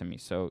concept to me.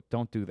 So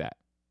don't do that.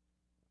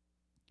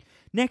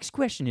 Next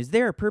question: is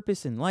there a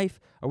purpose in life?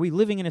 Are we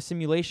living in a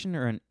simulation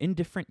or an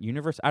indifferent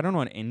universe? I don't know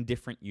what an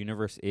indifferent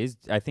universe is.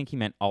 I think he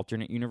meant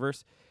alternate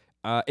universe.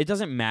 It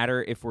doesn't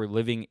matter if we're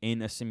living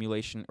in a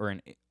simulation or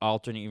an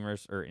alternate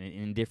universe or an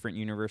indifferent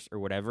universe or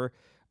whatever.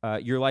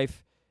 Your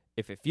life,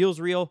 if it feels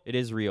real, it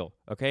is real,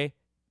 okay?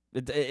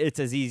 It's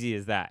as easy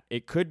as that.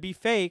 It could be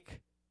fake,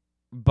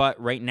 but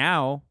right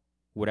now,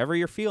 whatever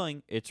you're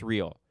feeling, it's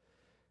real.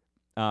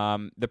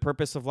 The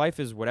purpose of life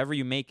is whatever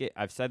you make it.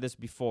 I've said this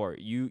before.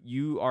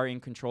 You are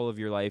in control of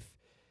your life.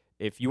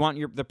 If you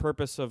want the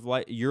purpose of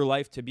your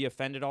life to be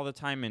offended all the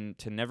time and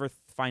to never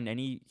find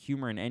any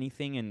humor in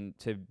anything and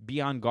to be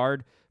on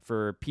guard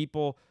for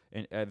people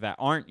that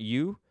aren't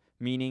you,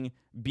 meaning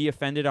be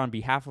offended on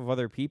behalf of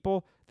other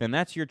people, then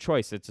that's your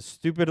choice. It's a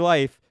stupid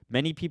life.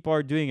 Many people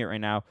are doing it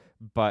right now,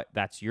 but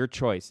that's your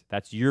choice.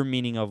 That's your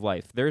meaning of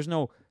life. There's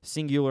no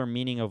singular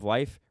meaning of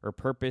life or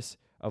purpose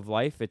of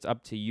life. It's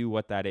up to you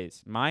what that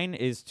is. Mine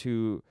is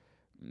to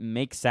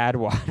make sad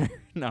water.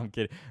 No, I'm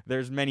kidding.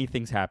 There's many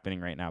things happening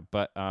right now,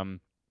 but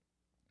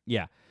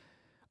yeah.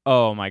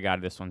 Oh my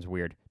God, this one's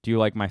weird. Do you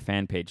like my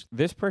fan page?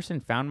 This person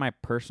found my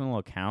personal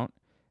account,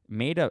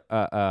 made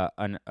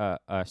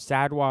a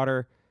sad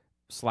water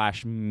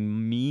 /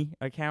 me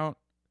account,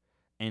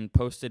 and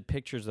posted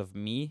pictures of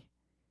me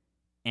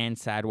and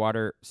sad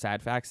water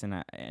sad facts,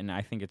 and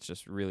I think it's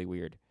just really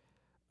weird.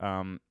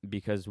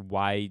 Because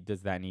why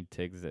does that need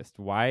to exist?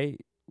 Why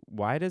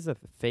does a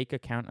fake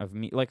account of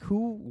me, like,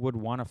 who would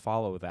want to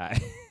follow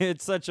that?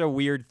 It's such a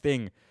weird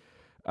thing.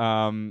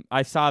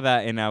 I saw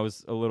that and I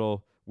was a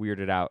little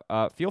weirded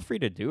out. Feel free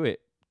to do it.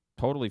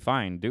 Totally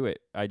fine. Do it.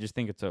 I just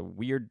think it's a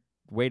weird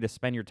way to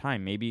spend your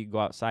time. Maybe go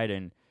outside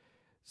and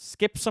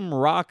skip some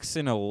rocks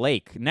in a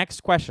lake.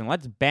 Next question.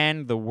 Let's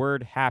ban the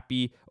word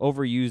happy,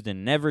 overused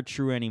and never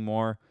true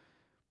anymore.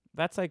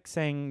 That's like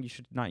saying you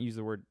should not use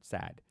the word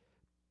sad.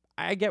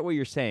 I get what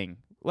you're saying.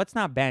 Let's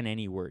not ban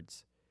any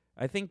words.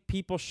 I think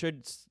people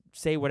should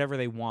say whatever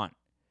they want.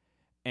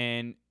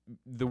 And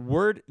the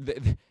word,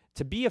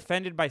 to be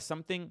offended by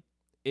something,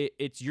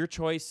 it's your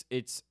choice.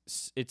 It's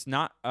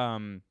not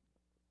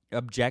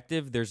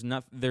objective. There's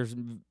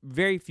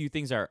very few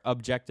things that are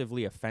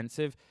objectively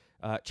offensive.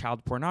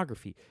 Child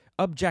pornography,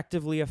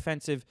 objectively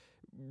offensive,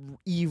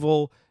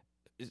 evil,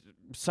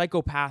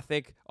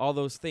 psychopathic, all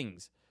those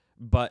things.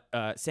 But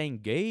saying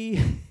gay,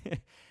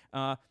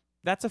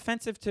 that's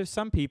offensive to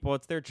some people.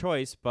 It's their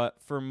choice. But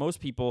for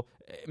most people,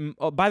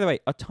 by the way,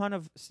 a ton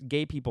of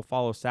gay people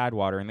follow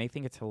Sadwater, and they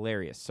think it's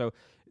hilarious. So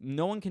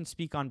no one can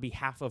speak on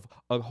behalf of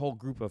a whole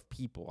group of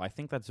people. I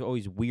think that's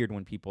always weird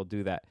when people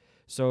do that.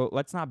 So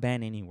let's not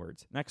ban any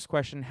words. Next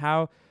question,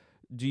 how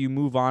do you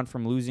move on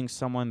from losing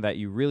someone that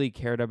you really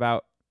cared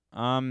about?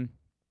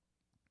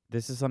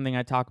 This is something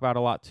I talk about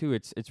a lot too.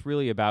 It's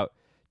really about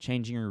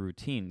changing your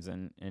routines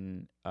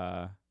and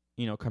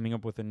coming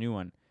up with a new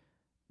one.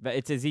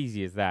 It's as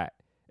easy as that.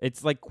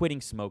 It's like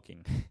quitting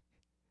smoking.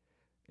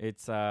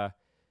 It's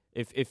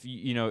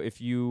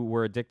if you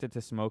were addicted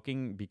to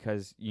smoking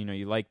because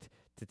you liked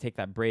to take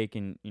that break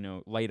and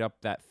light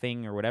up that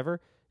thing or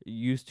whatever,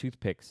 use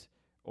toothpicks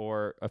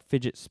or a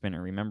fidget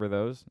spinner. Remember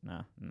those?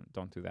 No,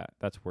 don't do that.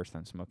 That's worse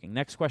than smoking.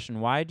 Next question.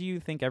 Why do you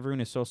think everyone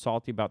is so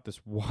salty about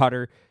this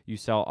water you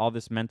sell? All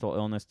this mental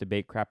illness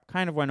debate crap.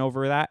 Kind of went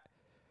over that.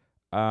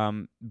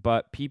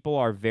 But people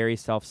are very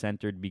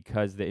self-centered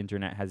because the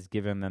internet has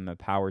given them the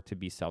power to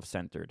be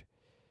self-centered.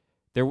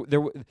 There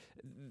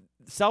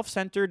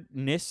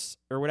self-centeredness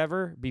or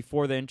whatever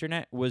before the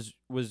internet was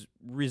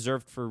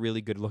reserved for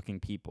really good-looking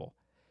people.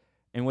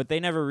 And what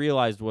they never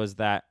realized was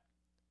that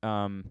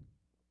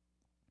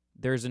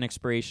there's an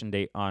expiration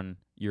date on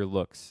your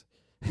looks.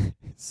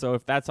 So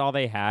if that's all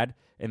they had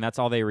and that's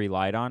all they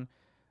relied on,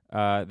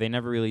 they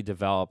never really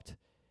developed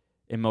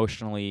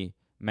emotionally,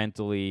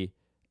 mentally.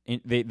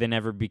 They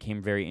never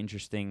became very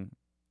interesting.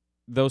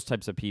 Those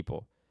types of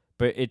people.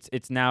 But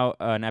it's now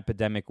an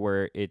epidemic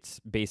where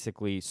it's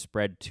basically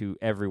spread to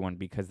everyone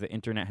because the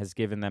internet has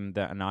given them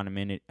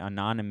the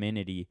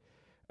anonymity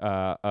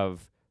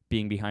of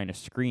being behind a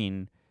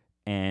screen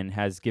and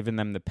has given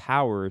them the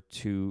power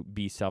to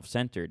be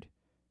self-centered.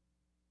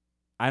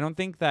 I don't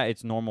think that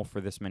it's normal for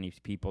this many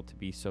people to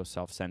be so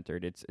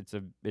self-centered. It's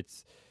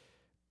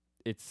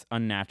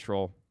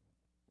unnatural.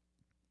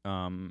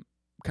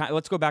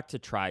 Let's go back to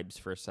tribes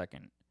for a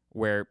second,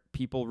 where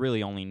people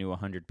really only knew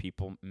 100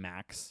 people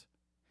max,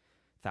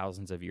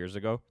 thousands of years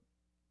ago,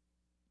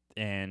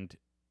 and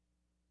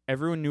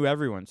everyone knew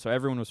everyone, so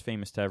everyone was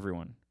famous to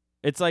everyone.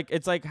 It's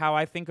like how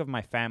I think of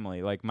my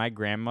family. Like my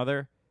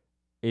grandmother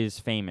is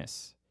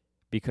famous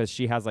because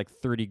she has like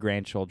 30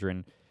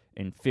 grandchildren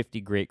and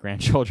 50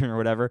 great-grandchildren or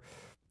whatever,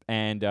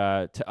 and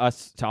to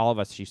all of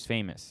us, she's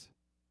famous.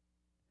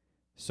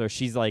 So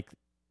she's like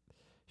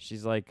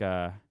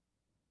Barack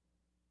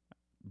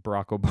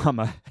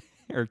Obama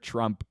or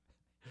Trump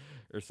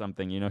or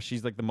something.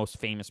 She's like the most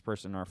famous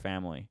person in our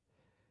family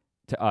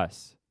to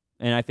us.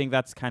 And I think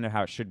that's kind of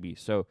how it should be.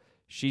 So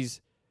she's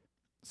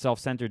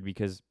self-centered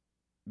because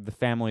the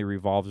family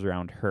revolves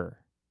around her,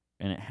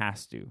 and it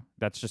has to.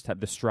 That's just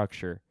the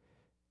structure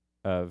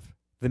of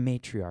the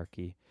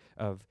matriarchy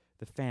of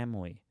the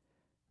family.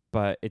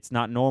 But it's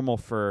not normal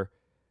for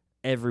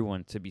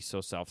everyone to be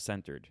so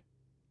self-centered.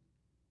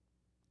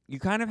 You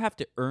kind of have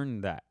to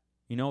earn that.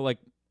 Like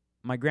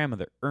my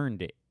grandmother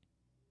earned it.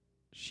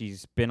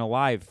 She's been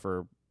alive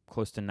for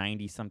close to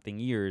 90-something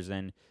years,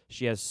 and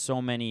she has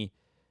so many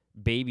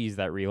babies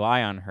that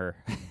rely on her.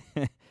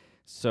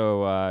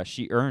 So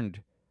she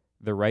earned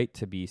the right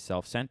to be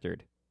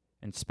self-centered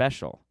and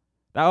special.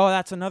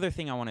 That's another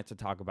thing I wanted to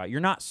talk about. You're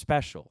not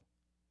special.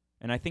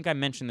 And I think I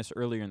mentioned this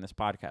earlier in this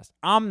podcast.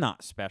 I'm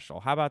not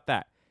special. How about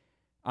that?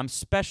 I'm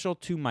special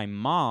to my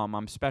mom.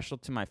 I'm special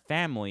to my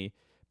family,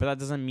 but that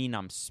doesn't mean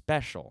I'm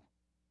special.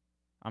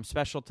 I'm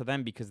special to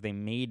them because they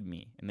made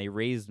me and they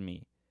raised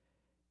me.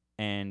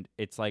 And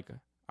it's like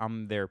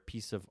I'm their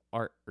piece of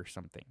art or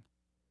something.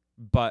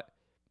 But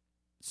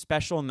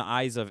special in the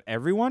eyes of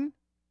everyone,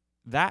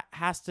 that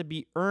has to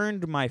be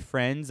earned, my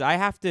friends. I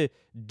have to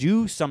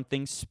do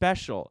something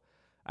special.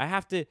 I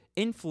have to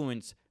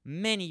influence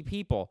many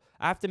people.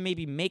 I have to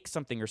maybe make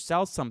something or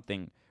sell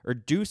something or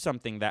do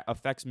something that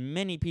affects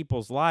many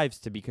people's lives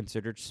to be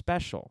considered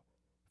special.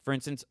 For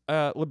instance,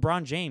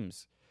 LeBron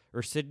James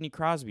or Sidney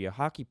Crosby, a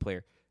hockey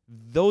player.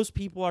 Those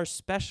people are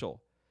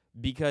special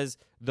because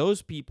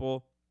those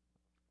people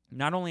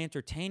not only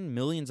entertain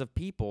millions of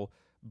people,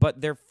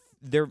 but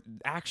they're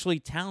actually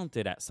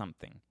talented at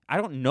something. I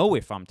don't know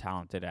if I'm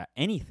talented at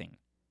anything.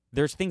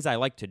 There's things I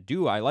like to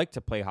do. I like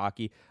to play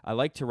hockey. I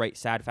like to write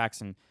sad facts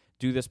and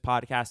do this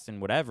podcast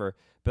and whatever,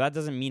 but that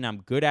doesn't mean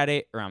I'm good at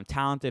it or I'm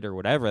talented or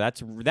whatever.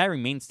 That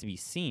remains to be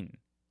seen.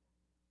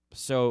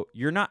 So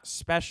you're not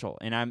special,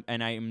 and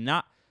I am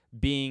not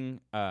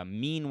being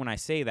mean when I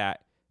say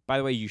that. By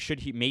the way, you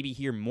should maybe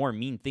hear more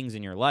mean things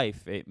in your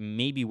life. It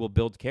maybe will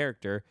build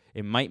character.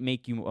 It might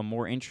make you a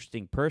more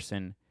interesting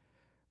person.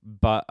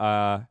 But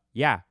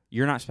yeah,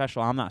 you're not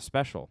special. I'm not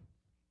special.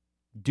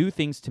 Do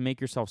things to make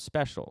yourself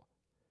special.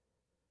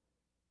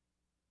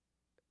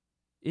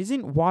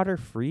 Isn't water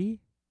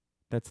free?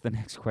 That's the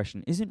next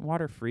question. Isn't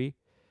water free?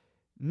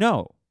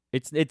 No.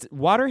 It's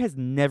water has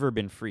never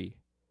been free.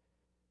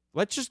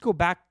 Let's just go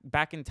back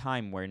in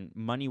time when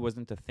money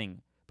wasn't a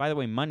thing. By the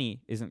way,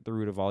 money isn't the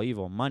root of all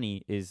evil.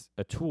 Money is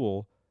a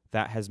tool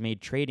that has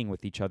made trading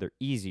with each other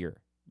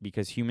easier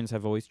because humans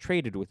have always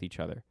traded with each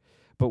other.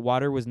 But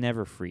water was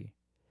never free.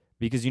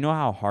 Because you know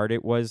how hard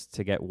it was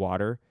to get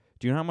water?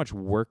 Do you know how much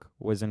work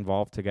was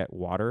involved to get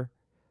water?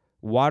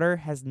 Water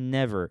has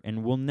never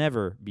and will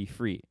never be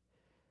free.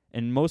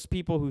 And most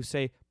people who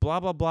say blah,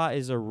 blah, blah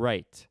is a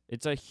right.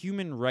 It's a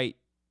human right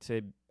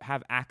to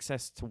have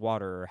access to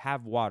water or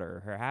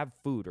have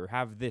food or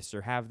have this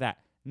or have that.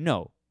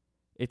 No,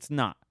 it's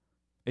not.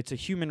 It's a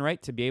human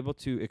right to be able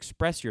to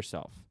express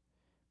yourself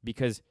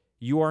because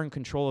you are in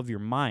control of your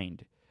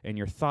mind and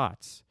your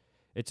thoughts.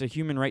 It's a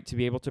human right to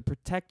be able to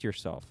protect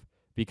yourself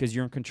because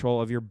you're in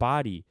control of your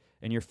body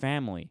and your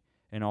family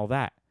and all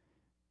that.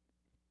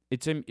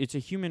 It's a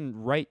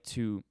human right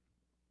to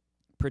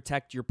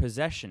protect your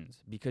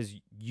possessions because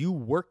you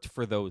worked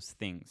for those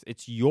things.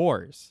 It's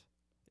yours.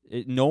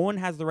 No one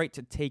has the right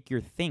to take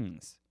your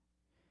things.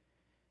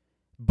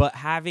 But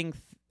having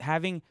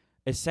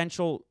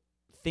essential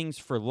things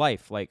for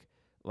life, like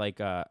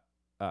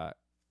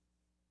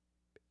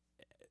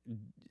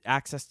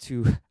access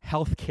to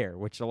healthcare,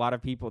 which a lot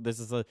of people, this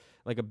is a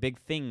big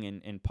thing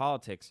in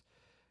politics,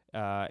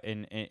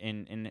 and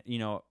you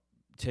know.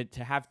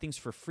 To have things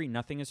for free.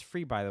 Nothing is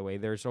free, by the way.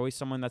 There's always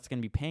someone that's going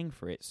to be paying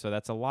for it. So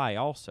that's a lie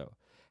also.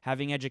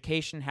 Having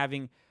education,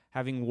 having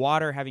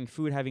water, having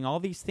food, having all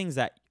these things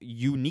that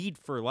you need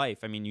for life.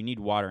 I mean, you need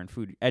water and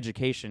food.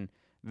 Education,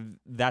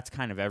 that's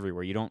kind of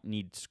everywhere. You don't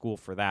need school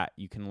for that.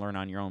 You can learn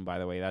on your own, by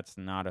the way. That's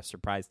not a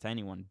surprise to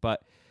anyone.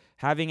 But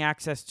having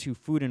access to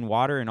food and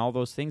water and all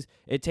those things,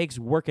 it takes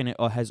work, and it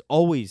has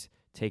always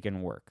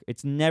taken work.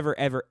 It's never,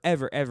 ever,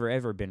 ever, ever,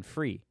 ever been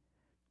free.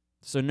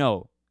 So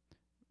no.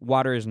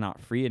 Water is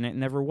not free, and it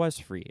never was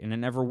free, and it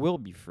never will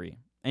be free.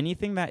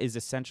 Anything that is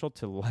essential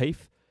to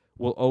life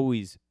will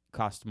always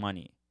cost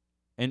money.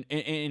 And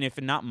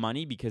if not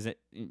money, because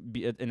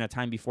in a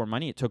time before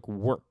money, it took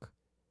work.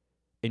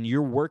 And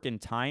your work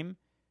and time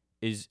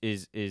is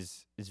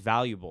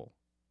valuable.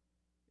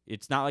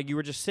 It's not like you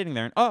were just sitting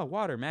there and, oh,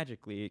 water,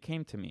 magically, it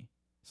came to me.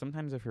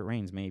 Sometimes if it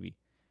rains, maybe.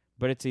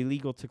 But it's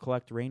illegal to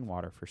collect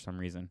rainwater for some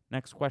reason.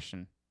 Next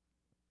question.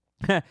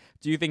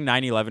 Do you think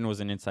 9/11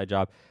 was an inside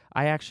job?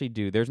 I actually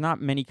do. There's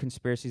not many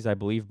conspiracies, I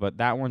believe, but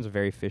that one's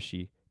very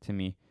fishy to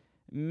me.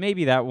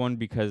 Maybe that one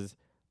because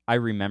I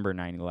remember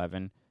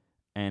 9/11,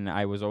 and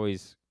I was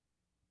always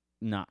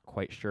not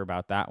quite sure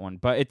about that one.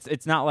 But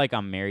it's not like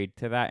I'm married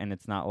to that, and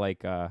it's not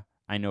like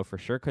I know for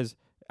sure because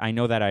I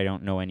know that I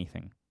don't know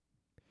anything.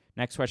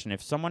 Next question.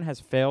 If someone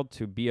has failed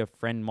to be a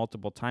friend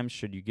multiple times,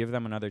 should you give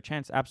them another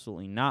chance?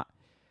 Absolutely not.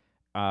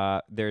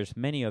 There's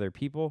many other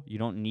people. You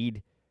don't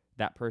need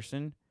that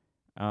person.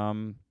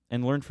 And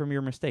learn from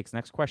your mistakes.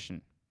 Next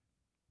question.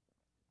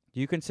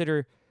 Do you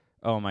consider...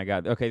 Oh, my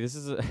God. Okay, this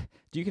is...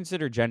 Do you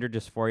consider gender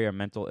dysphoria a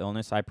mental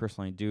illness? I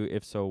personally do.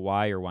 If so,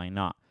 why or why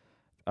not?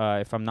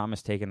 If I'm not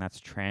mistaken, that's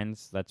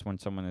trans. That's when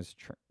someone is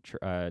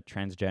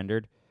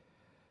transgendered.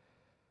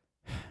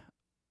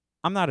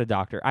 I'm not a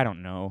doctor. I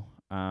don't know.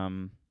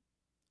 I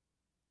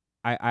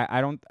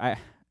don't...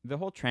 The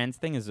whole trans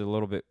thing is a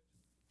little bit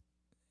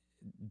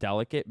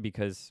delicate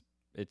because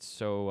it's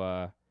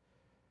so...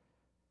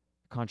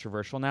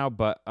 controversial now,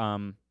 but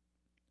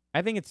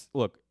I think it's,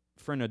 look,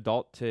 for an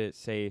adult to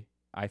say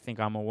I think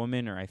I'm a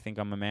woman or I think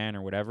I'm a man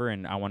or whatever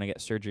and I want to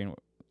get surgery, and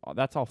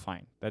that's all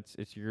fine.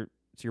 It's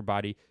your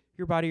body,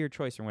 your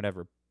choice or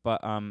whatever.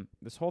 But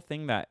this whole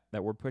thing that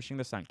we're pushing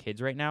this on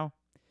kids right now,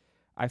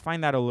 I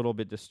find that a little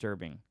bit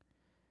disturbing.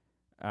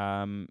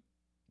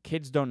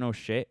 Kids don't know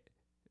shit.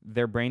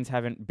 Their brains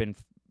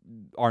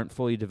aren't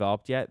fully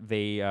developed yet.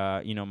 They,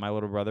 my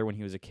little brother, when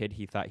he was a kid,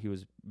 he thought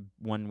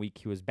 1 week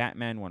he was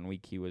Batman, 1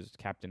 week he was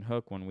Captain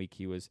Hook, 1 week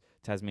he was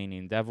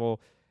Tasmanian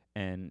Devil,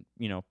 and,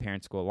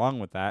 parents go along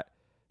with that.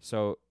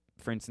 So,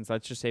 for instance,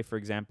 let's just say, for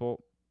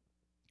example,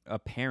 a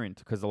parent,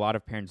 because a lot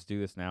of parents do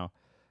this now,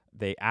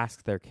 they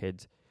ask their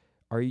kids,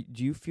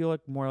 do you feel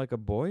like more like a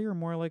boy or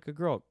more like a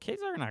girl?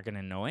 Kids are not going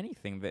to know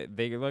anything.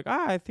 They're like,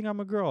 I think I'm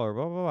a girl or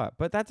blah, blah, blah.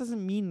 But that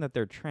doesn't mean that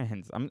they're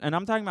trans. I'm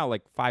talking about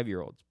like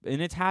 5-year-olds.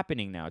 And it's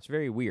happening now. It's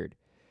very weird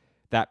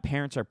that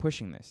parents are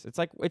pushing this. It's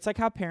like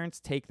how parents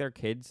take their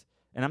kids,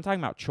 and I'm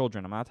talking about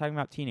children. I'm not talking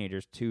about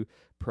teenagers, to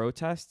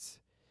protests.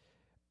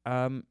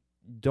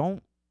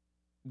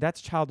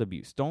 That's child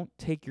abuse. Don't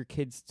take your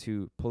kids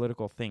to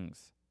political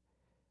things.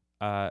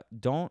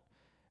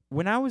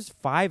 When I was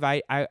 5,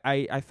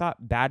 I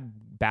thought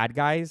bad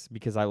guys,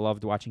 because I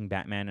loved watching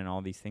Batman and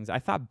all these things. I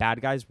thought bad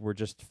guys were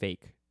just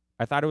fake.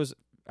 I thought it was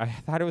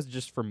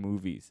just for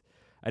movies.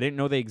 I didn't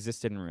know they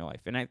existed in real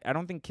life, and I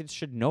don't think kids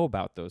should know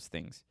about those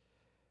things.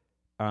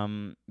 They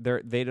don't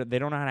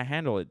know how to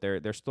handle it.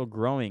 They're still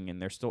growing,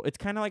 and it's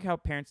kind of like how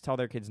parents tell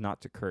their kids not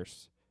to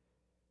curse.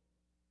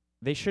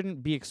 They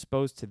shouldn't be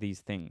exposed to these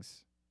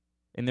things,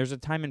 and there's a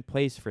time and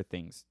place for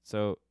things.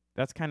 So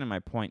that's kind of my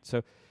point.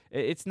 So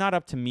it's not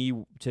up to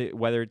me to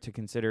whether to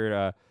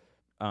consider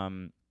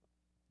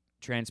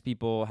trans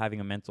people having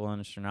a mental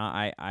illness or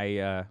not.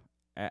 I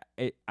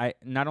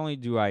not only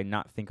do I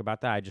not think about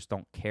that, I just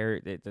don't care.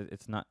 It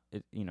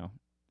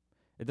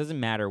doesn't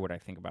matter what I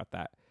think about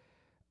that.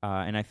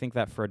 And I think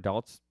that for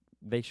adults,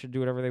 they should do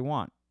whatever they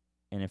want.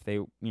 And if they,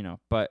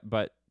 but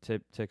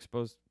to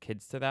expose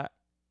kids to that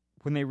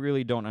when they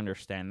really don't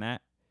understand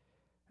that,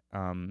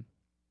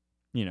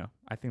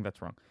 I think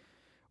that's wrong.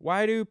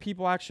 Why do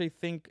people actually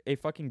think a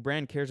fucking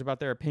brand cares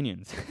about their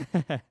opinions?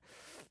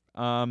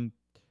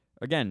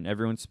 Again,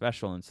 everyone's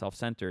special and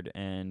self-centered,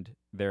 and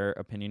their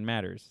opinion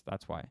matters.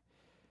 That's why.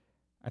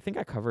 I think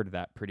I covered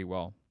that pretty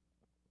well.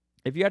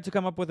 If you had to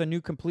come up with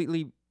a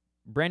completely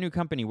brand new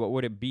company, what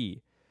would it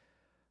be?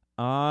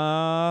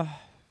 I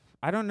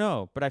don't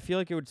know, but I feel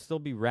like it would still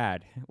be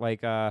rad.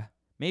 Like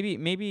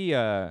maybe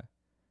a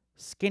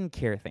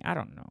skincare thing. I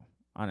don't know.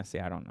 Honestly,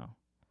 I don't know.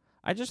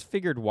 I just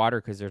figured water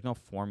because there's no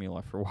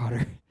formula for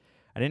water.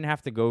 I didn't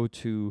have to go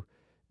to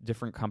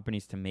different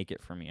companies to make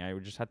it for me. I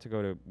would just have to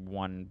go to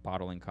one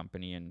bottling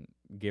company and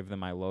give them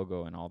my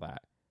logo and all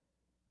that.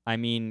 I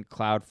mean,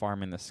 cloud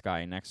farm in the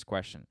sky. Next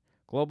question.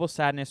 Global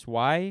sadness,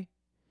 why?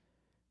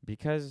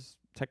 Because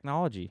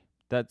technology.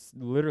 That's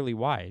literally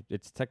why.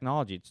 It's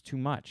technology. It's too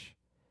much.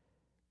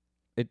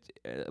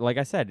 Like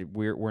I said,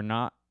 we're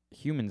not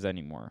humans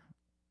anymore.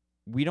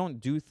 We don't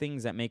do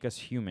things that make us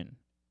human.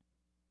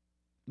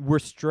 We're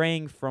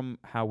straying from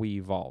how we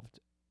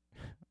evolved.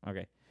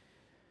 Okay.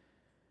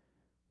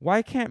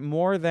 Why can't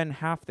more than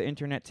half the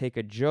internet take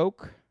a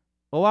joke?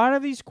 A lot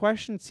of these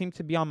questions seem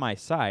to be on my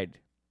side.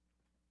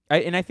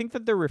 I think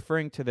that they're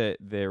referring to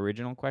the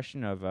original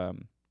question of,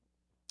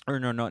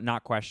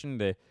 not question,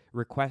 the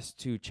request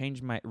to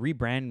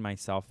rebrand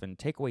myself and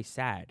take away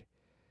sad.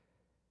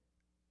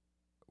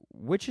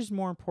 Which is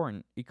more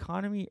important,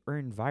 economy or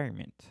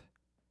environment?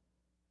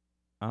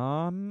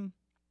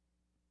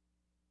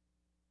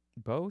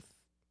 Both?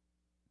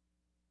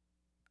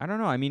 I don't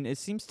know. I mean, it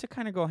seems to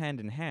kind of go hand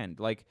in hand.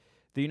 Like,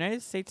 the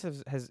United States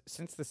has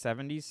since the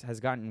 70s has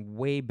gotten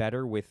way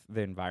better with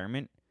the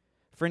environment.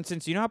 For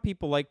instance, you know how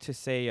people like to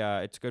say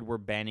it's good we're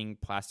banning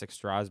plastic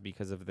straws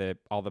because of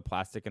all the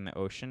plastic in the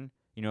ocean?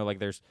 Like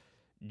there's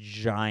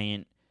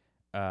giant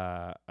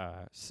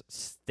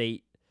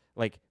state,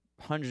 like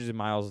hundreds of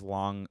miles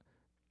long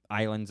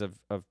islands of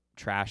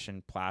trash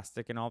and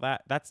plastic and all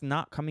that. That's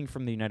not coming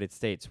from the United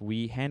States.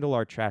 We handle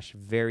our trash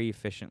very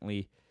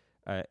efficiently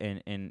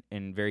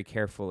and very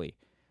carefully.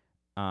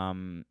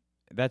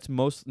 That's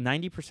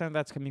 90% of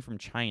that's coming from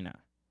China.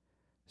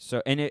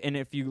 So and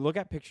if you look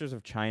at pictures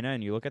of China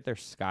and you look at their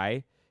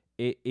sky,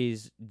 it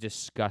is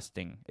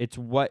disgusting. It's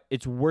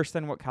worse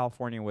than what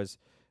California was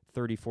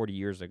 30, 40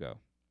 years ago.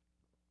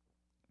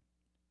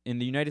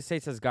 And the United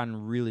States has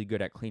gotten really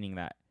good at cleaning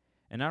that.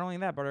 And not only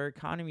that, but our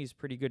economy is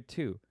pretty good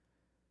too.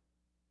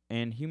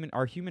 And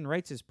our human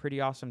rights is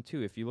pretty awesome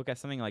too. If you look at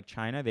something like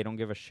China, they don't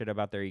give a shit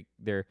about their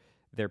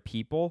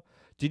people.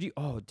 Did you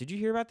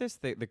hear about this?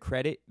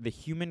 The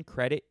human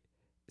credit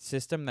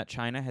system that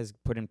China has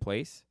put in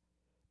place.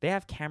 They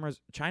have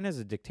cameras. China's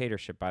a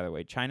dictatorship, by the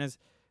way. China's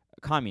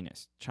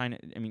communist.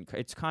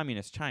 It's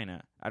communist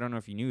China. I don't know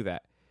if you knew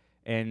that.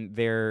 And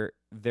they're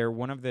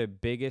one of the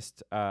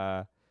biggest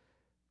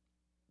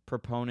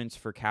proponents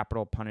for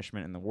capital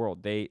punishment in the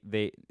world. They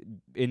don't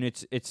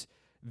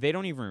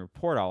even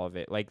report all of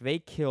it. Like, they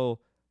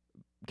kill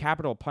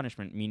capital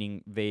punishment,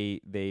 meaning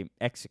they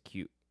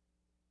execute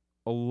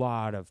a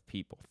lot of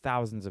people,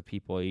 thousands of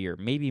people a year,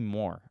 maybe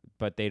more,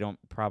 but they don't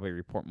probably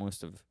report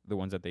most of the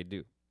ones that they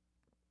do.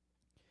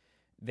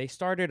 They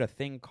started a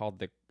thing called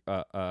the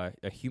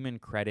a human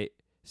credit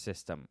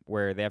system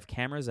where they have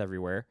cameras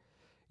everywhere.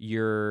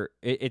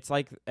 It's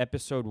like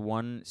episode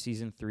 1,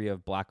 season 3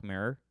 of Black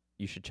Mirror.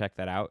 You should check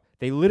that out.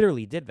 They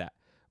literally did that,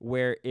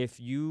 where if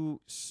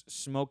you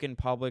smoke in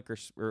public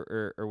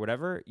or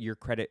whatever, your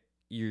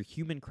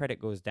human credit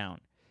goes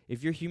down.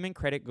 If your human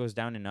credit goes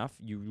down enough,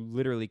 you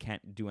literally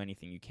can't do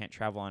anything. You can't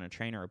travel on a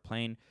train or a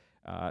plane.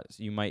 So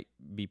you might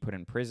be put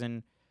in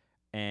prison,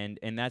 and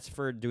that's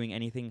for doing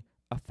anything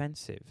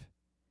offensive.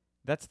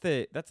 That's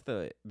the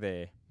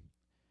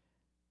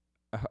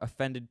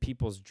offended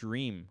people's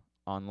dream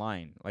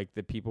online. Like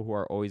the people who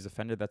are always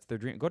offended, that's their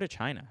dream. Go to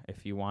China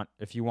if you want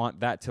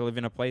that to live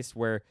in a place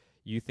where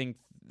you think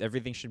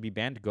everything should be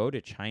banned. Go to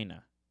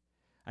China.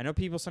 I know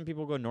some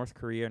people go North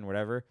Korea and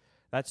whatever.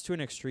 That's to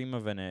an extreme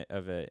of an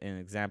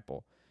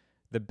example.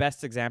 The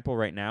best example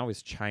right now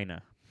is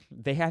China.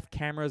 They have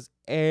cameras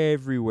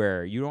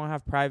everywhere. You don't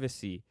have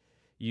privacy.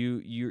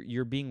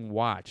 You're being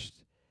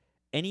watched.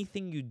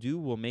 Anything you do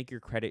will make your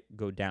credit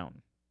go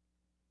down.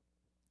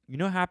 You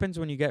know what happens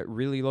when you get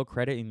really low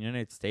credit in the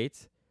United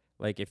States?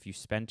 Like if you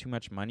spend too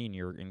much money and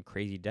you're in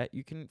crazy debt,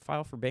 you can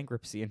file for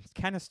bankruptcy and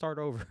kind of start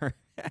over.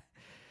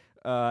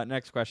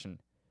 Next question.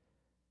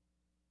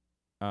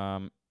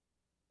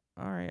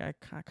 All right,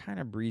 I kind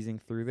of breezing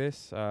through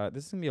this.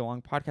 This is gonna be a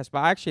long podcast,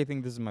 but I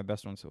think this is my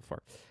best one so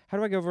far. How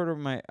do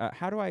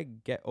I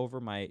get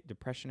over my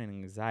depression and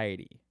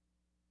anxiety?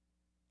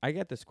 I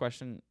get this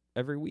question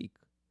every week.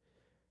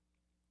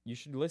 You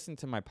should listen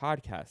to my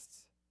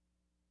podcasts,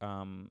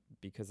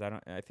 because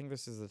I think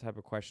this is the type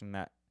of question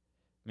that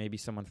maybe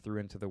someone threw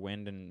into the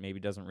wind and maybe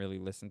doesn't really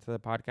listen to the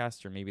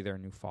podcast, or maybe they're a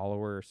new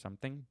follower or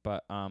something.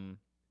 But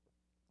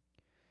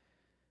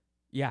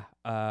yeah.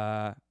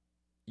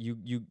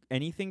 You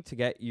anything to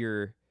get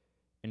your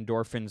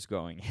endorphins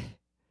going.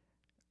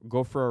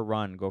 Go for a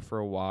run, go for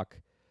a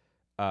walk.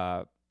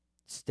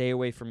 Stay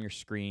away from your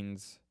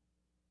screens.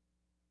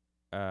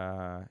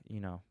 All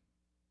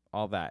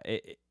that.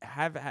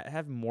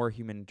 Have more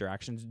human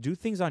interactions. Do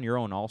things on your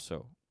own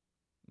also.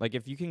 Like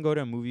if you can go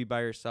to a movie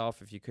by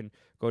yourself, if you can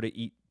go to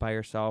eat by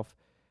yourself,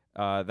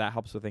 that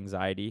helps with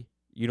anxiety.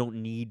 You don't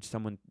need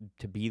someone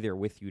to be there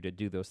with you to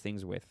do those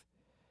things with.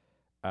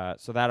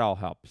 So that all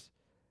helps.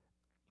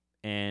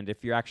 And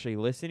if you're actually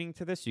listening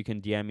to this, you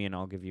can DM me and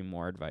I'll give you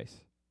more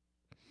advice.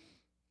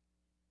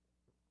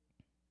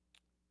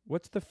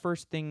 What's the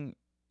first thing?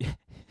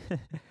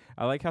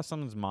 I like how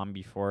someone's mom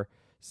before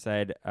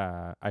said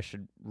I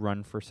should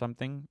run for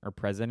something, or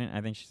president. I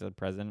think she said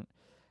president.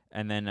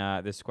 And then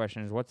this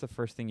question is, what's the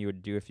first thing you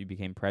would do if you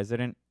became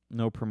president?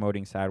 No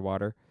promoting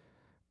Sadwater.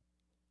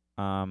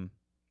 And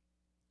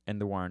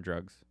the war on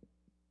drugs.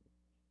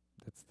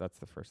 That's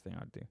the first thing I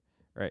would do.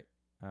 Right.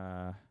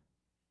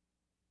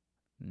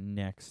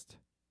 Next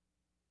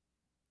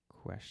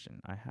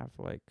question. I have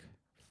like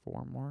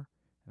 4 more,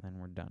 and then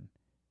we're done.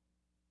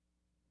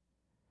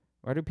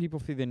 Why do people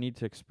feel the need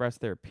to express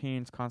their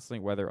opinions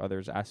constantly, whether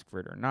others ask for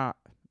it or not?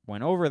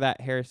 Went over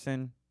that,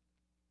 Harrison.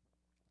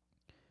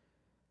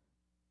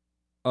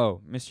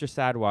 Oh, Mr.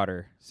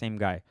 Sadwater, same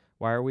guy.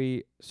 Why are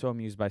we so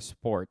amused by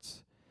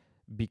sports?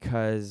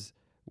 Because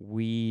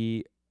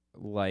we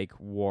like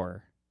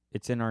war.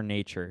 It's in our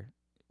nature.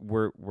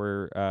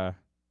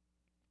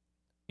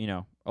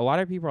 A lot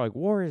of people are like,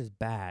 war is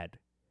bad.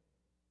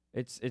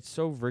 It's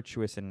so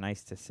virtuous and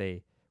nice to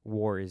say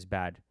war is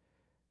bad.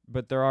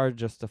 But there are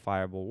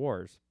justifiable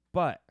wars.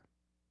 But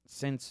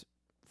since,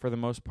 for the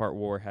most part,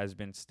 war has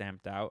been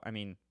stamped out, I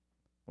mean,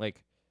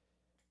 like,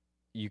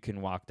 you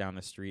can walk down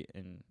the street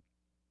and,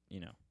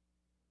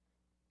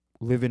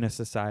 live in a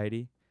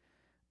society.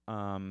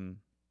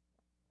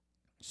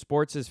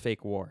 Sports is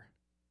fake war.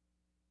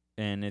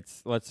 And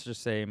it's, let's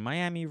just say,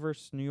 Miami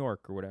versus New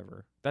York or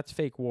whatever. That's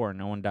fake war.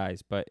 No one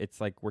dies. But it's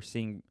like we're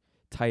seeing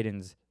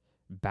titans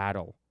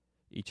battle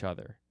each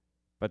other.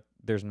 But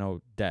there's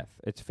no death.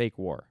 It's fake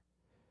war.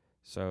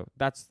 So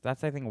that's I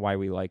think, why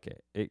we like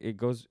it. It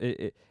goes...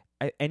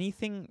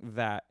 anything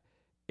that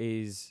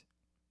is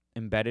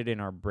embedded in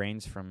our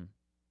brains from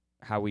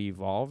how we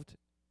evolved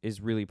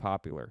is really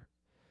popular.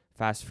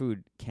 Fast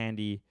food,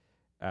 candy,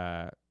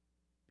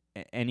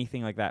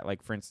 anything like that.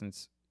 Like, for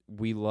instance,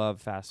 we love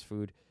fast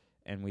food.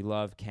 And we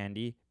love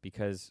candy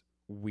because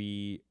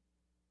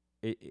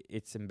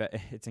it's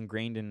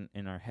ingrained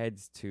in our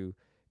heads to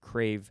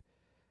crave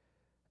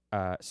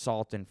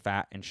salt and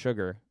fat and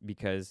sugar,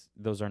 because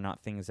those are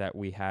not things that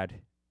we had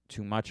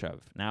too much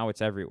of. Now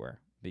it's everywhere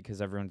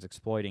because everyone's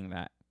exploiting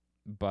that.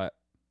 But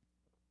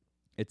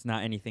it's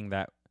not anything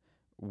that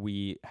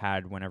we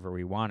had whenever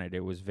we wanted.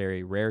 It was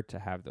very rare to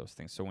have those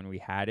things. So when we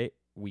had it,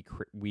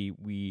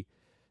 we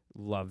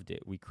loved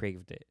it. We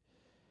craved it.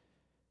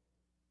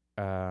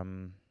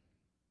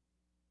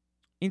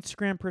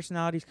 Instagram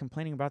personalities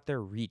complaining about their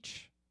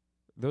reach.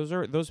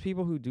 Those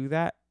people who do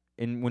that.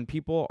 And when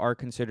people are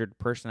considered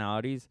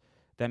personalities,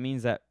 that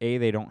means that A,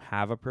 they don't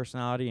have a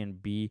personality, and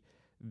B,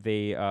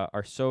 they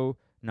are so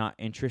not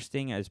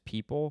interesting as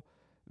people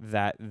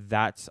that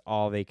that's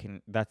all they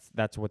can.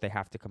 That's what they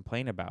have to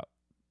complain about.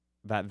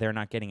 That they're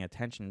not getting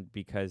attention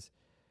because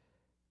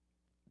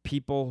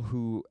people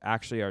who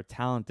actually are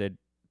talented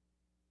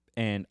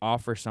and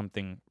offer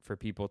something for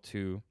people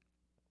to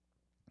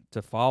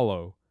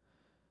follow.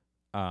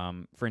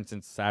 For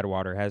instance,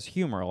 Sadwater has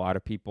humor. A lot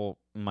of people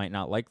might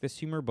not like this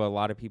humor, but a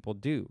lot of people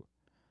do.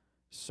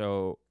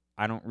 So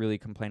I don't really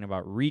complain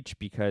about reach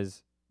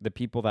because the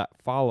people that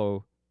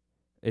follow,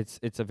 it's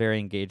a very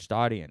engaged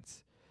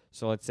audience.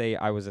 So let's say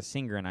I was a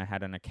singer and I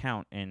had an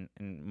account and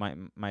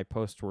my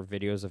posts were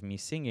videos of me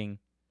singing.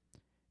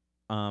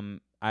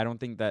 I don't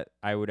think that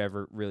I would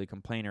ever really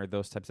complain, or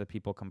those types of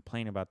people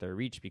complain about their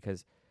reach,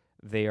 because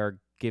they are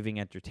giving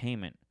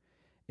entertainment.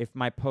 If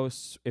I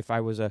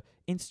was a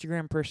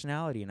Instagram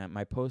personality and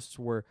my posts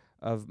were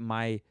of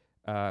my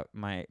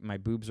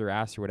boobs or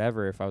ass or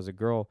whatever, if I was a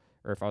girl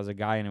or if I was a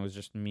guy and it was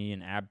just me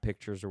and ab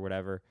pictures or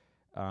whatever,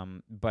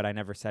 but I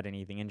never said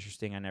anything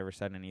interesting, I never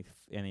said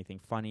anything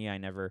funny, I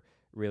never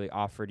really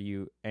offered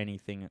you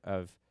anything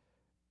of,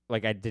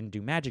 like, I didn't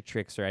do magic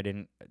tricks, or I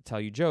didn't tell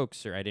you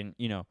jokes, or I didn't,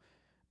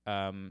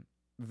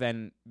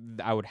 then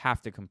I would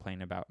have to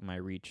complain about my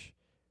reach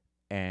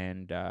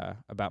and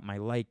about my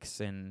likes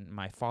and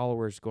my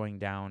followers going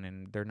down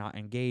and they're not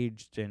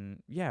engaged.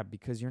 And yeah,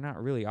 because you're not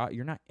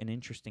an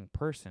interesting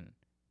person.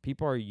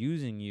 People are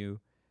using you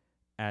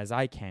as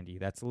eye candy.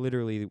 That's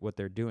literally what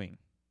they're doing.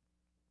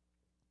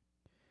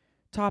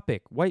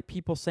 Topic: white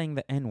people saying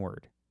the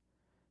N-word.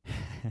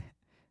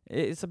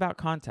 It's about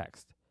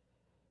context.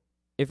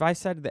 If I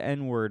said the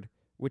N-word,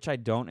 which I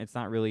don't, it's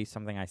not really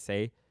something I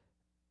say.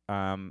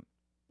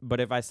 But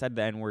if I said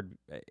the N-word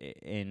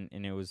and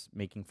it was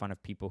making fun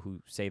of people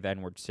who say the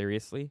N-word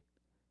seriously,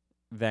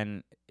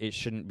 then it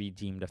shouldn't be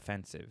deemed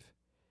offensive.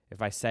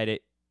 If I said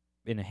it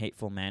in a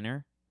hateful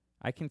manner,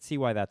 I can see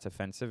why that's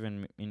offensive,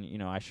 and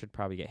I should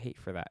probably get hate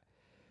for that.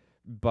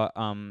 But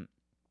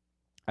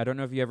I don't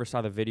know if you ever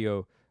saw the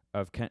video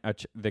of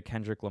the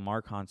Kendrick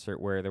Lamar concert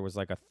where there was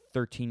like a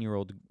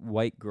 13-year-old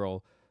white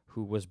girl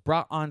who was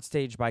brought on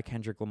stage by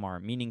Kendrick Lamar,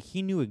 meaning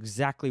he knew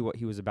exactly what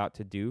he was about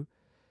to do,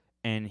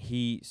 and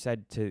he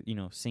said to,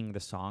 sing the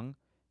song.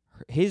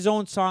 His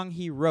own song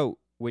he wrote,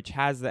 which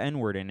has the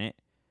N-word in it.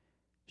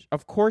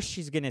 Of course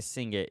she's going to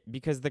sing it,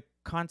 because the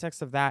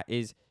context of that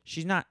is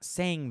she's not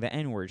saying the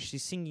N-word.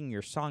 She's singing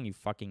your song, you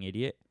fucking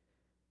idiot.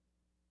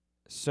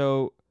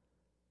 So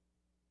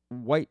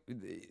when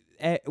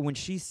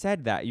she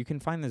said that, you can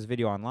find this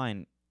video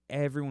online,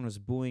 everyone was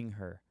booing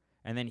her.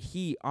 And then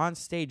he, on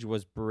stage,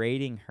 was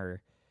berating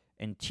her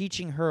and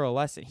teaching her a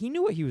lesson. He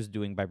knew what he was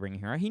doing by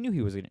bringing her out. He knew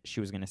she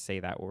was going to say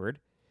that word.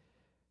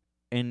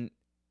 And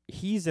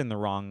he's in the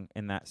wrong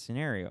in that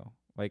scenario.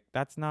 Like,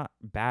 that's not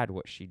bad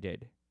what she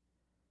did.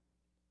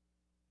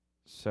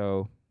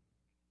 So,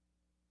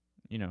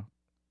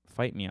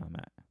 fight me on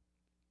that.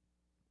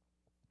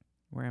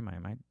 Where am I?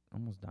 Am I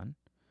almost done?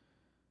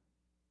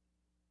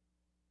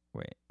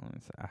 Wait,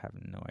 I have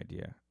no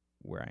idea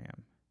where I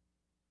am.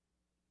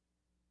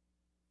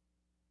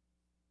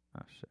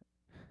 Oh, shit.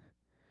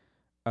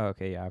 Oh,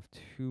 okay, yeah, I have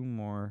 2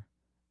 more.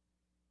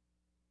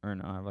 Or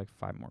no, I have like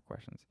 5 more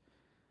questions.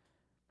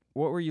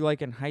 What were you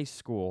like in high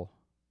school?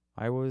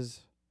 I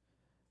was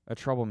a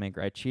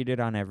troublemaker. I cheated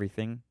on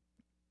everything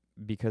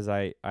because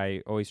I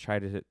always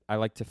I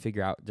like to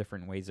figure out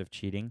different ways of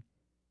cheating.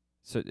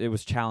 So it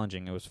was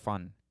challenging. It was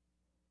fun.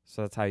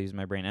 So that's how I use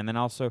my brain. And then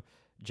also,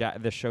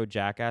 the show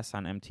Jackass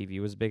on MTV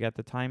was big at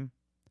the time.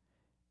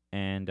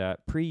 And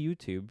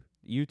pre-YouTube,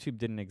 YouTube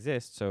didn't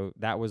exist, so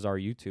that was our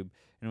YouTube.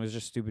 And it was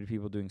just stupid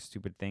people doing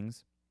stupid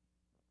things.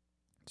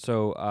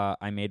 So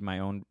I made my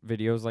own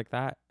videos like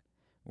that,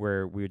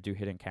 where we would do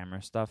hidden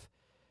camera stuff.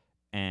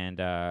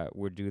 And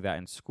we'd do that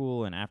in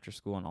school and after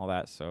school and all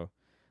that. So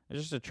I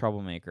was just a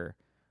troublemaker.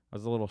 I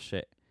was a little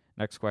shit.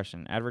 Next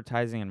question.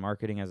 Advertising and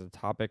marketing as a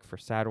topic for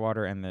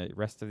Sadwater and the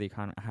rest of the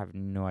economy. I have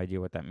no idea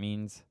what that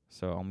means,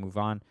 so I'll move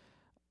on.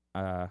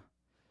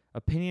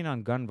 Opinion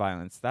on gun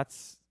violence.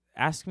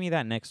 Ask me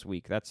that next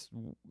week.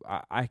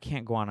 I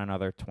can't go on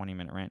another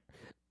 20-minute rant.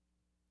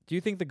 Do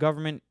you think the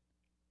government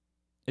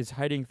is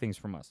hiding things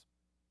from us?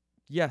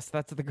 Yes,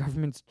 that's the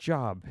government's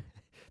job.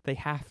 They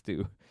have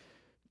to.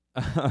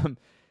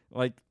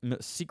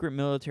 Secret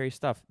military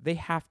stuff. They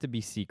have to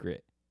be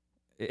secret.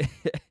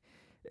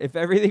 If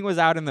everything was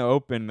out in the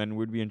open, then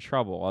we'd be in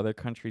trouble. Other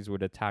countries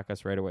would attack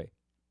us right away.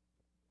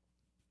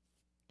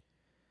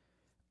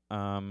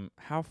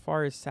 How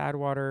far is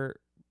Sadwater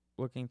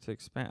looking to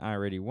expand? I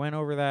already went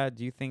over that.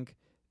 Do you think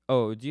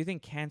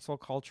cancel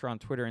culture on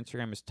Twitter,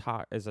 Instagram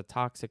is a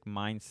toxic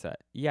mindset?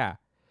 Yeah.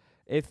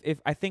 If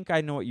I think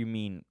I know what you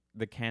mean,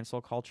 the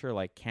cancel culture,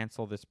 like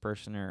cancel this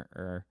person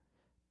or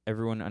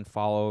everyone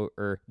unfollow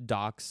or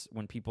dox,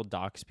 when people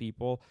dox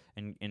people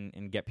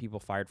and get people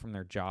fired from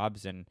their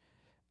jobs, and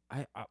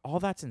I all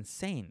that's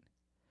insane.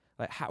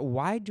 Like,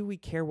 why do we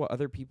care what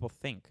other people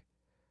think?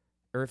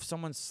 Or if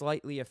someone's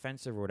slightly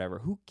offensive or whatever,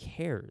 who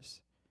cares?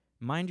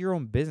 Mind your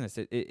own business.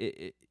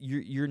 It's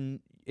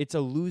a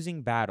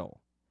losing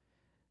battle.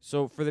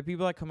 So for the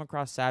people that come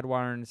across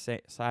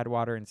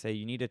Sadwater and say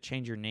you need to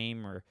change your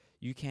name, or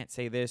you can't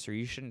say this, or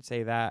you shouldn't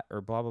say that, or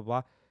blah blah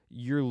blah,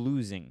 you're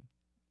losing.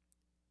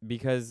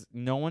 because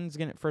no one's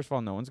gonna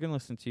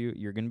listen to you.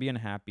 You're gonna be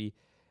unhappy,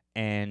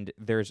 and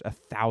there's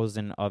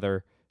 1,000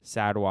 other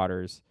sad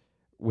waters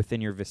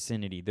within your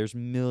vicinity. There's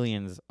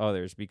millions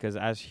others, because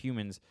as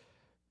humans,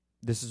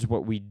 this is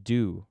what we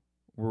do.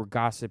 We're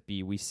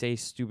gossipy. We say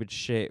stupid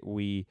shit.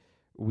 We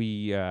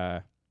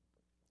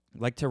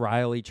like to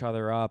rile each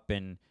other up,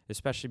 and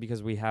especially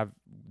because we have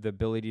the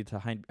ability to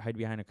hide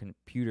behind a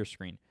computer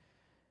screen.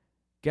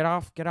 Get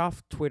off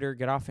Twitter,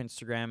 get off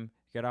Instagram,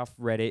 get off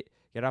Reddit,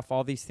 get off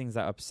all these things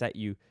that upset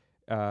you.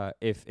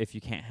 If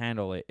you can't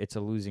handle it, it's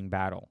a losing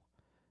battle.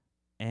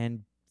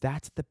 And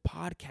that's the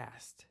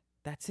podcast.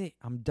 That's it.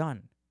 I'm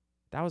done.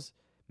 That was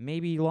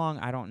maybe long.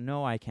 I don't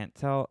know. I can't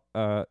tell.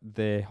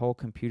 The whole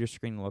computer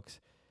screen looks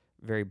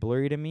very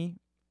blurry to me,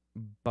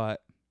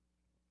 but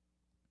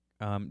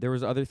there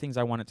was other things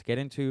I wanted to get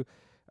into.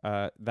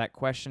 That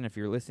question, if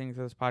you're listening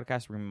to this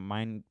podcast,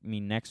 remind me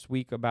next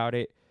week about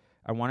it.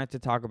 I wanted to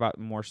talk about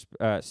more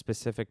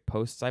specific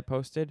posts I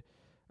posted.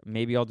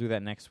 Maybe I'll do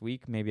that next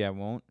week. Maybe I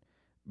won't.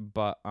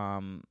 But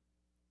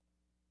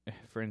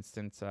for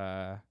instance,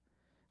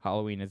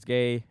 Halloween is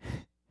gay.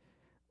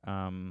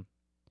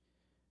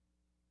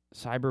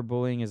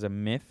 Cyberbullying is a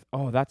myth.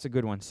 Oh, that's a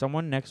good one.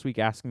 Someone next week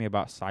asked me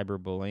about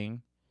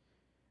cyberbullying.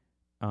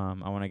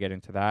 I want to get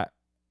into that.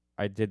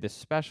 I did this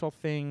special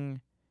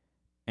thing,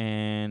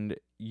 and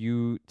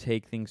you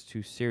take things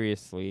too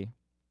seriously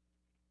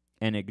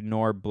and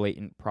ignore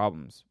blatant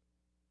problems.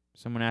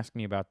 Someone asked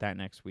me about that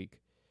next week,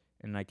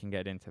 and I can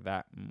get into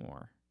that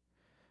more.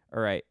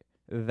 All right.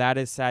 That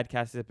is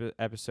Sadcast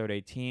episode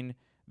 18.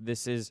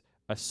 This is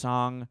a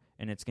song,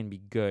 and it's going to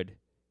be good.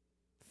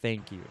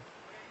 Thank you.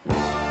 I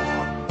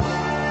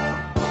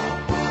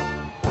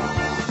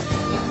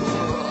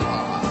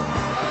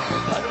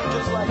don't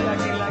just like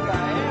acting like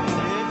I am,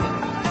 dude.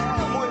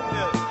 I'm with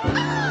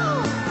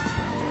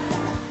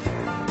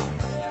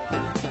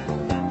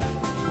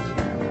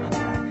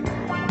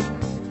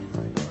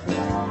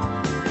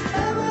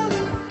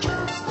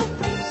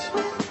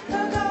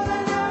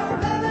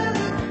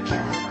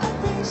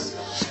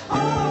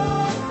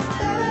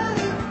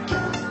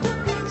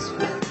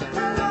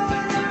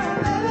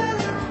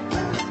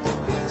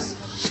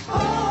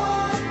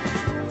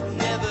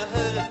never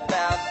heard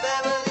about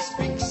Beverly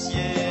Speaks,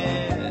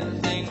 yeah.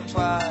 Think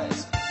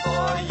twice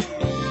before you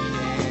meet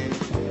it.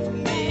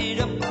 Made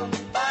up on the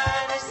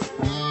finest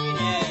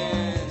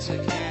ingredients. I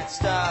can't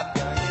stop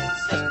your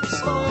insect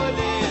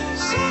spoiling.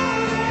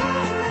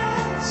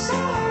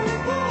 Sorry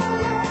for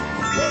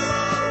your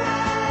lies.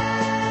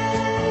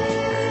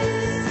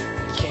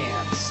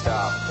 Can't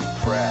stop the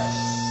press.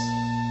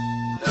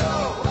 No.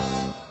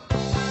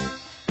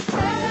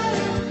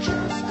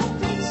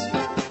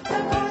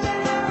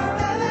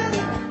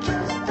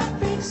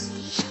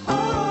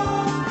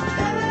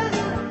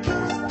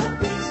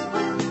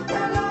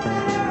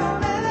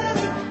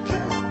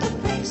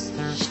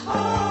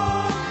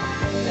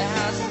 The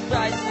house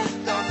prices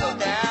don't go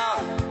down,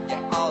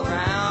 yeah, all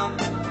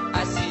around.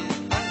 I see the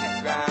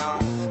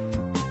underground.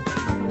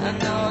 I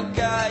know a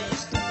guy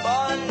used to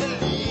ball in the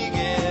league,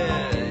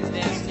 yeah, he's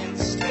dancing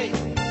straight.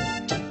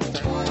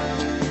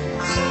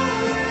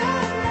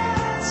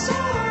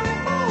 Sorry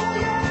for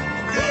your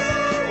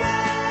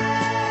lies.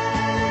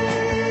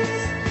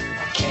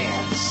 I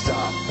can't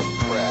stop the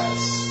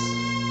press.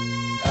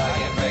 I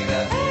can't break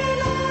that.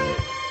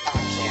 I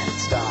can't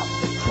stop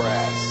the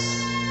press.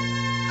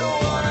 Don't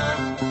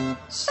wanna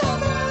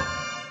stop it.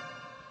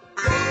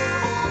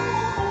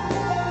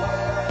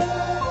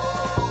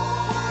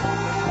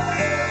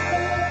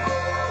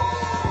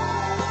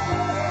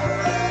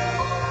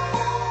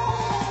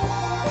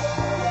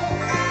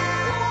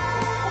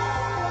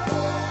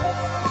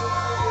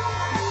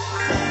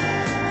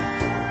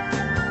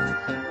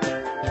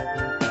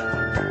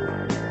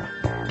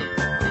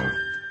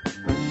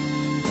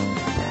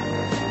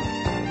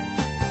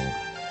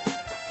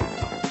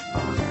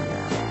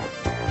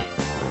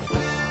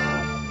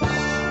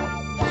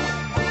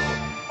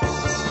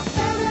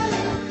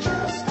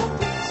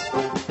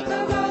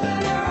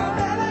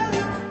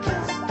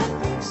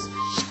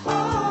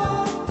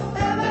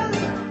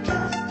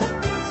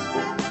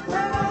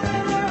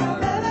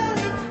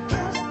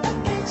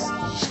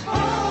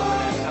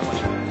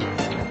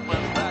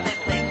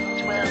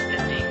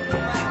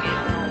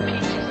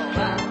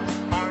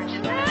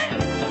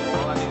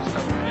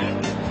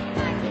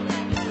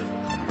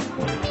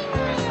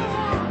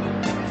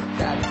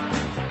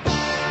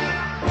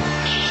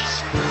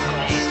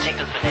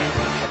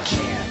 I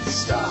can't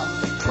stop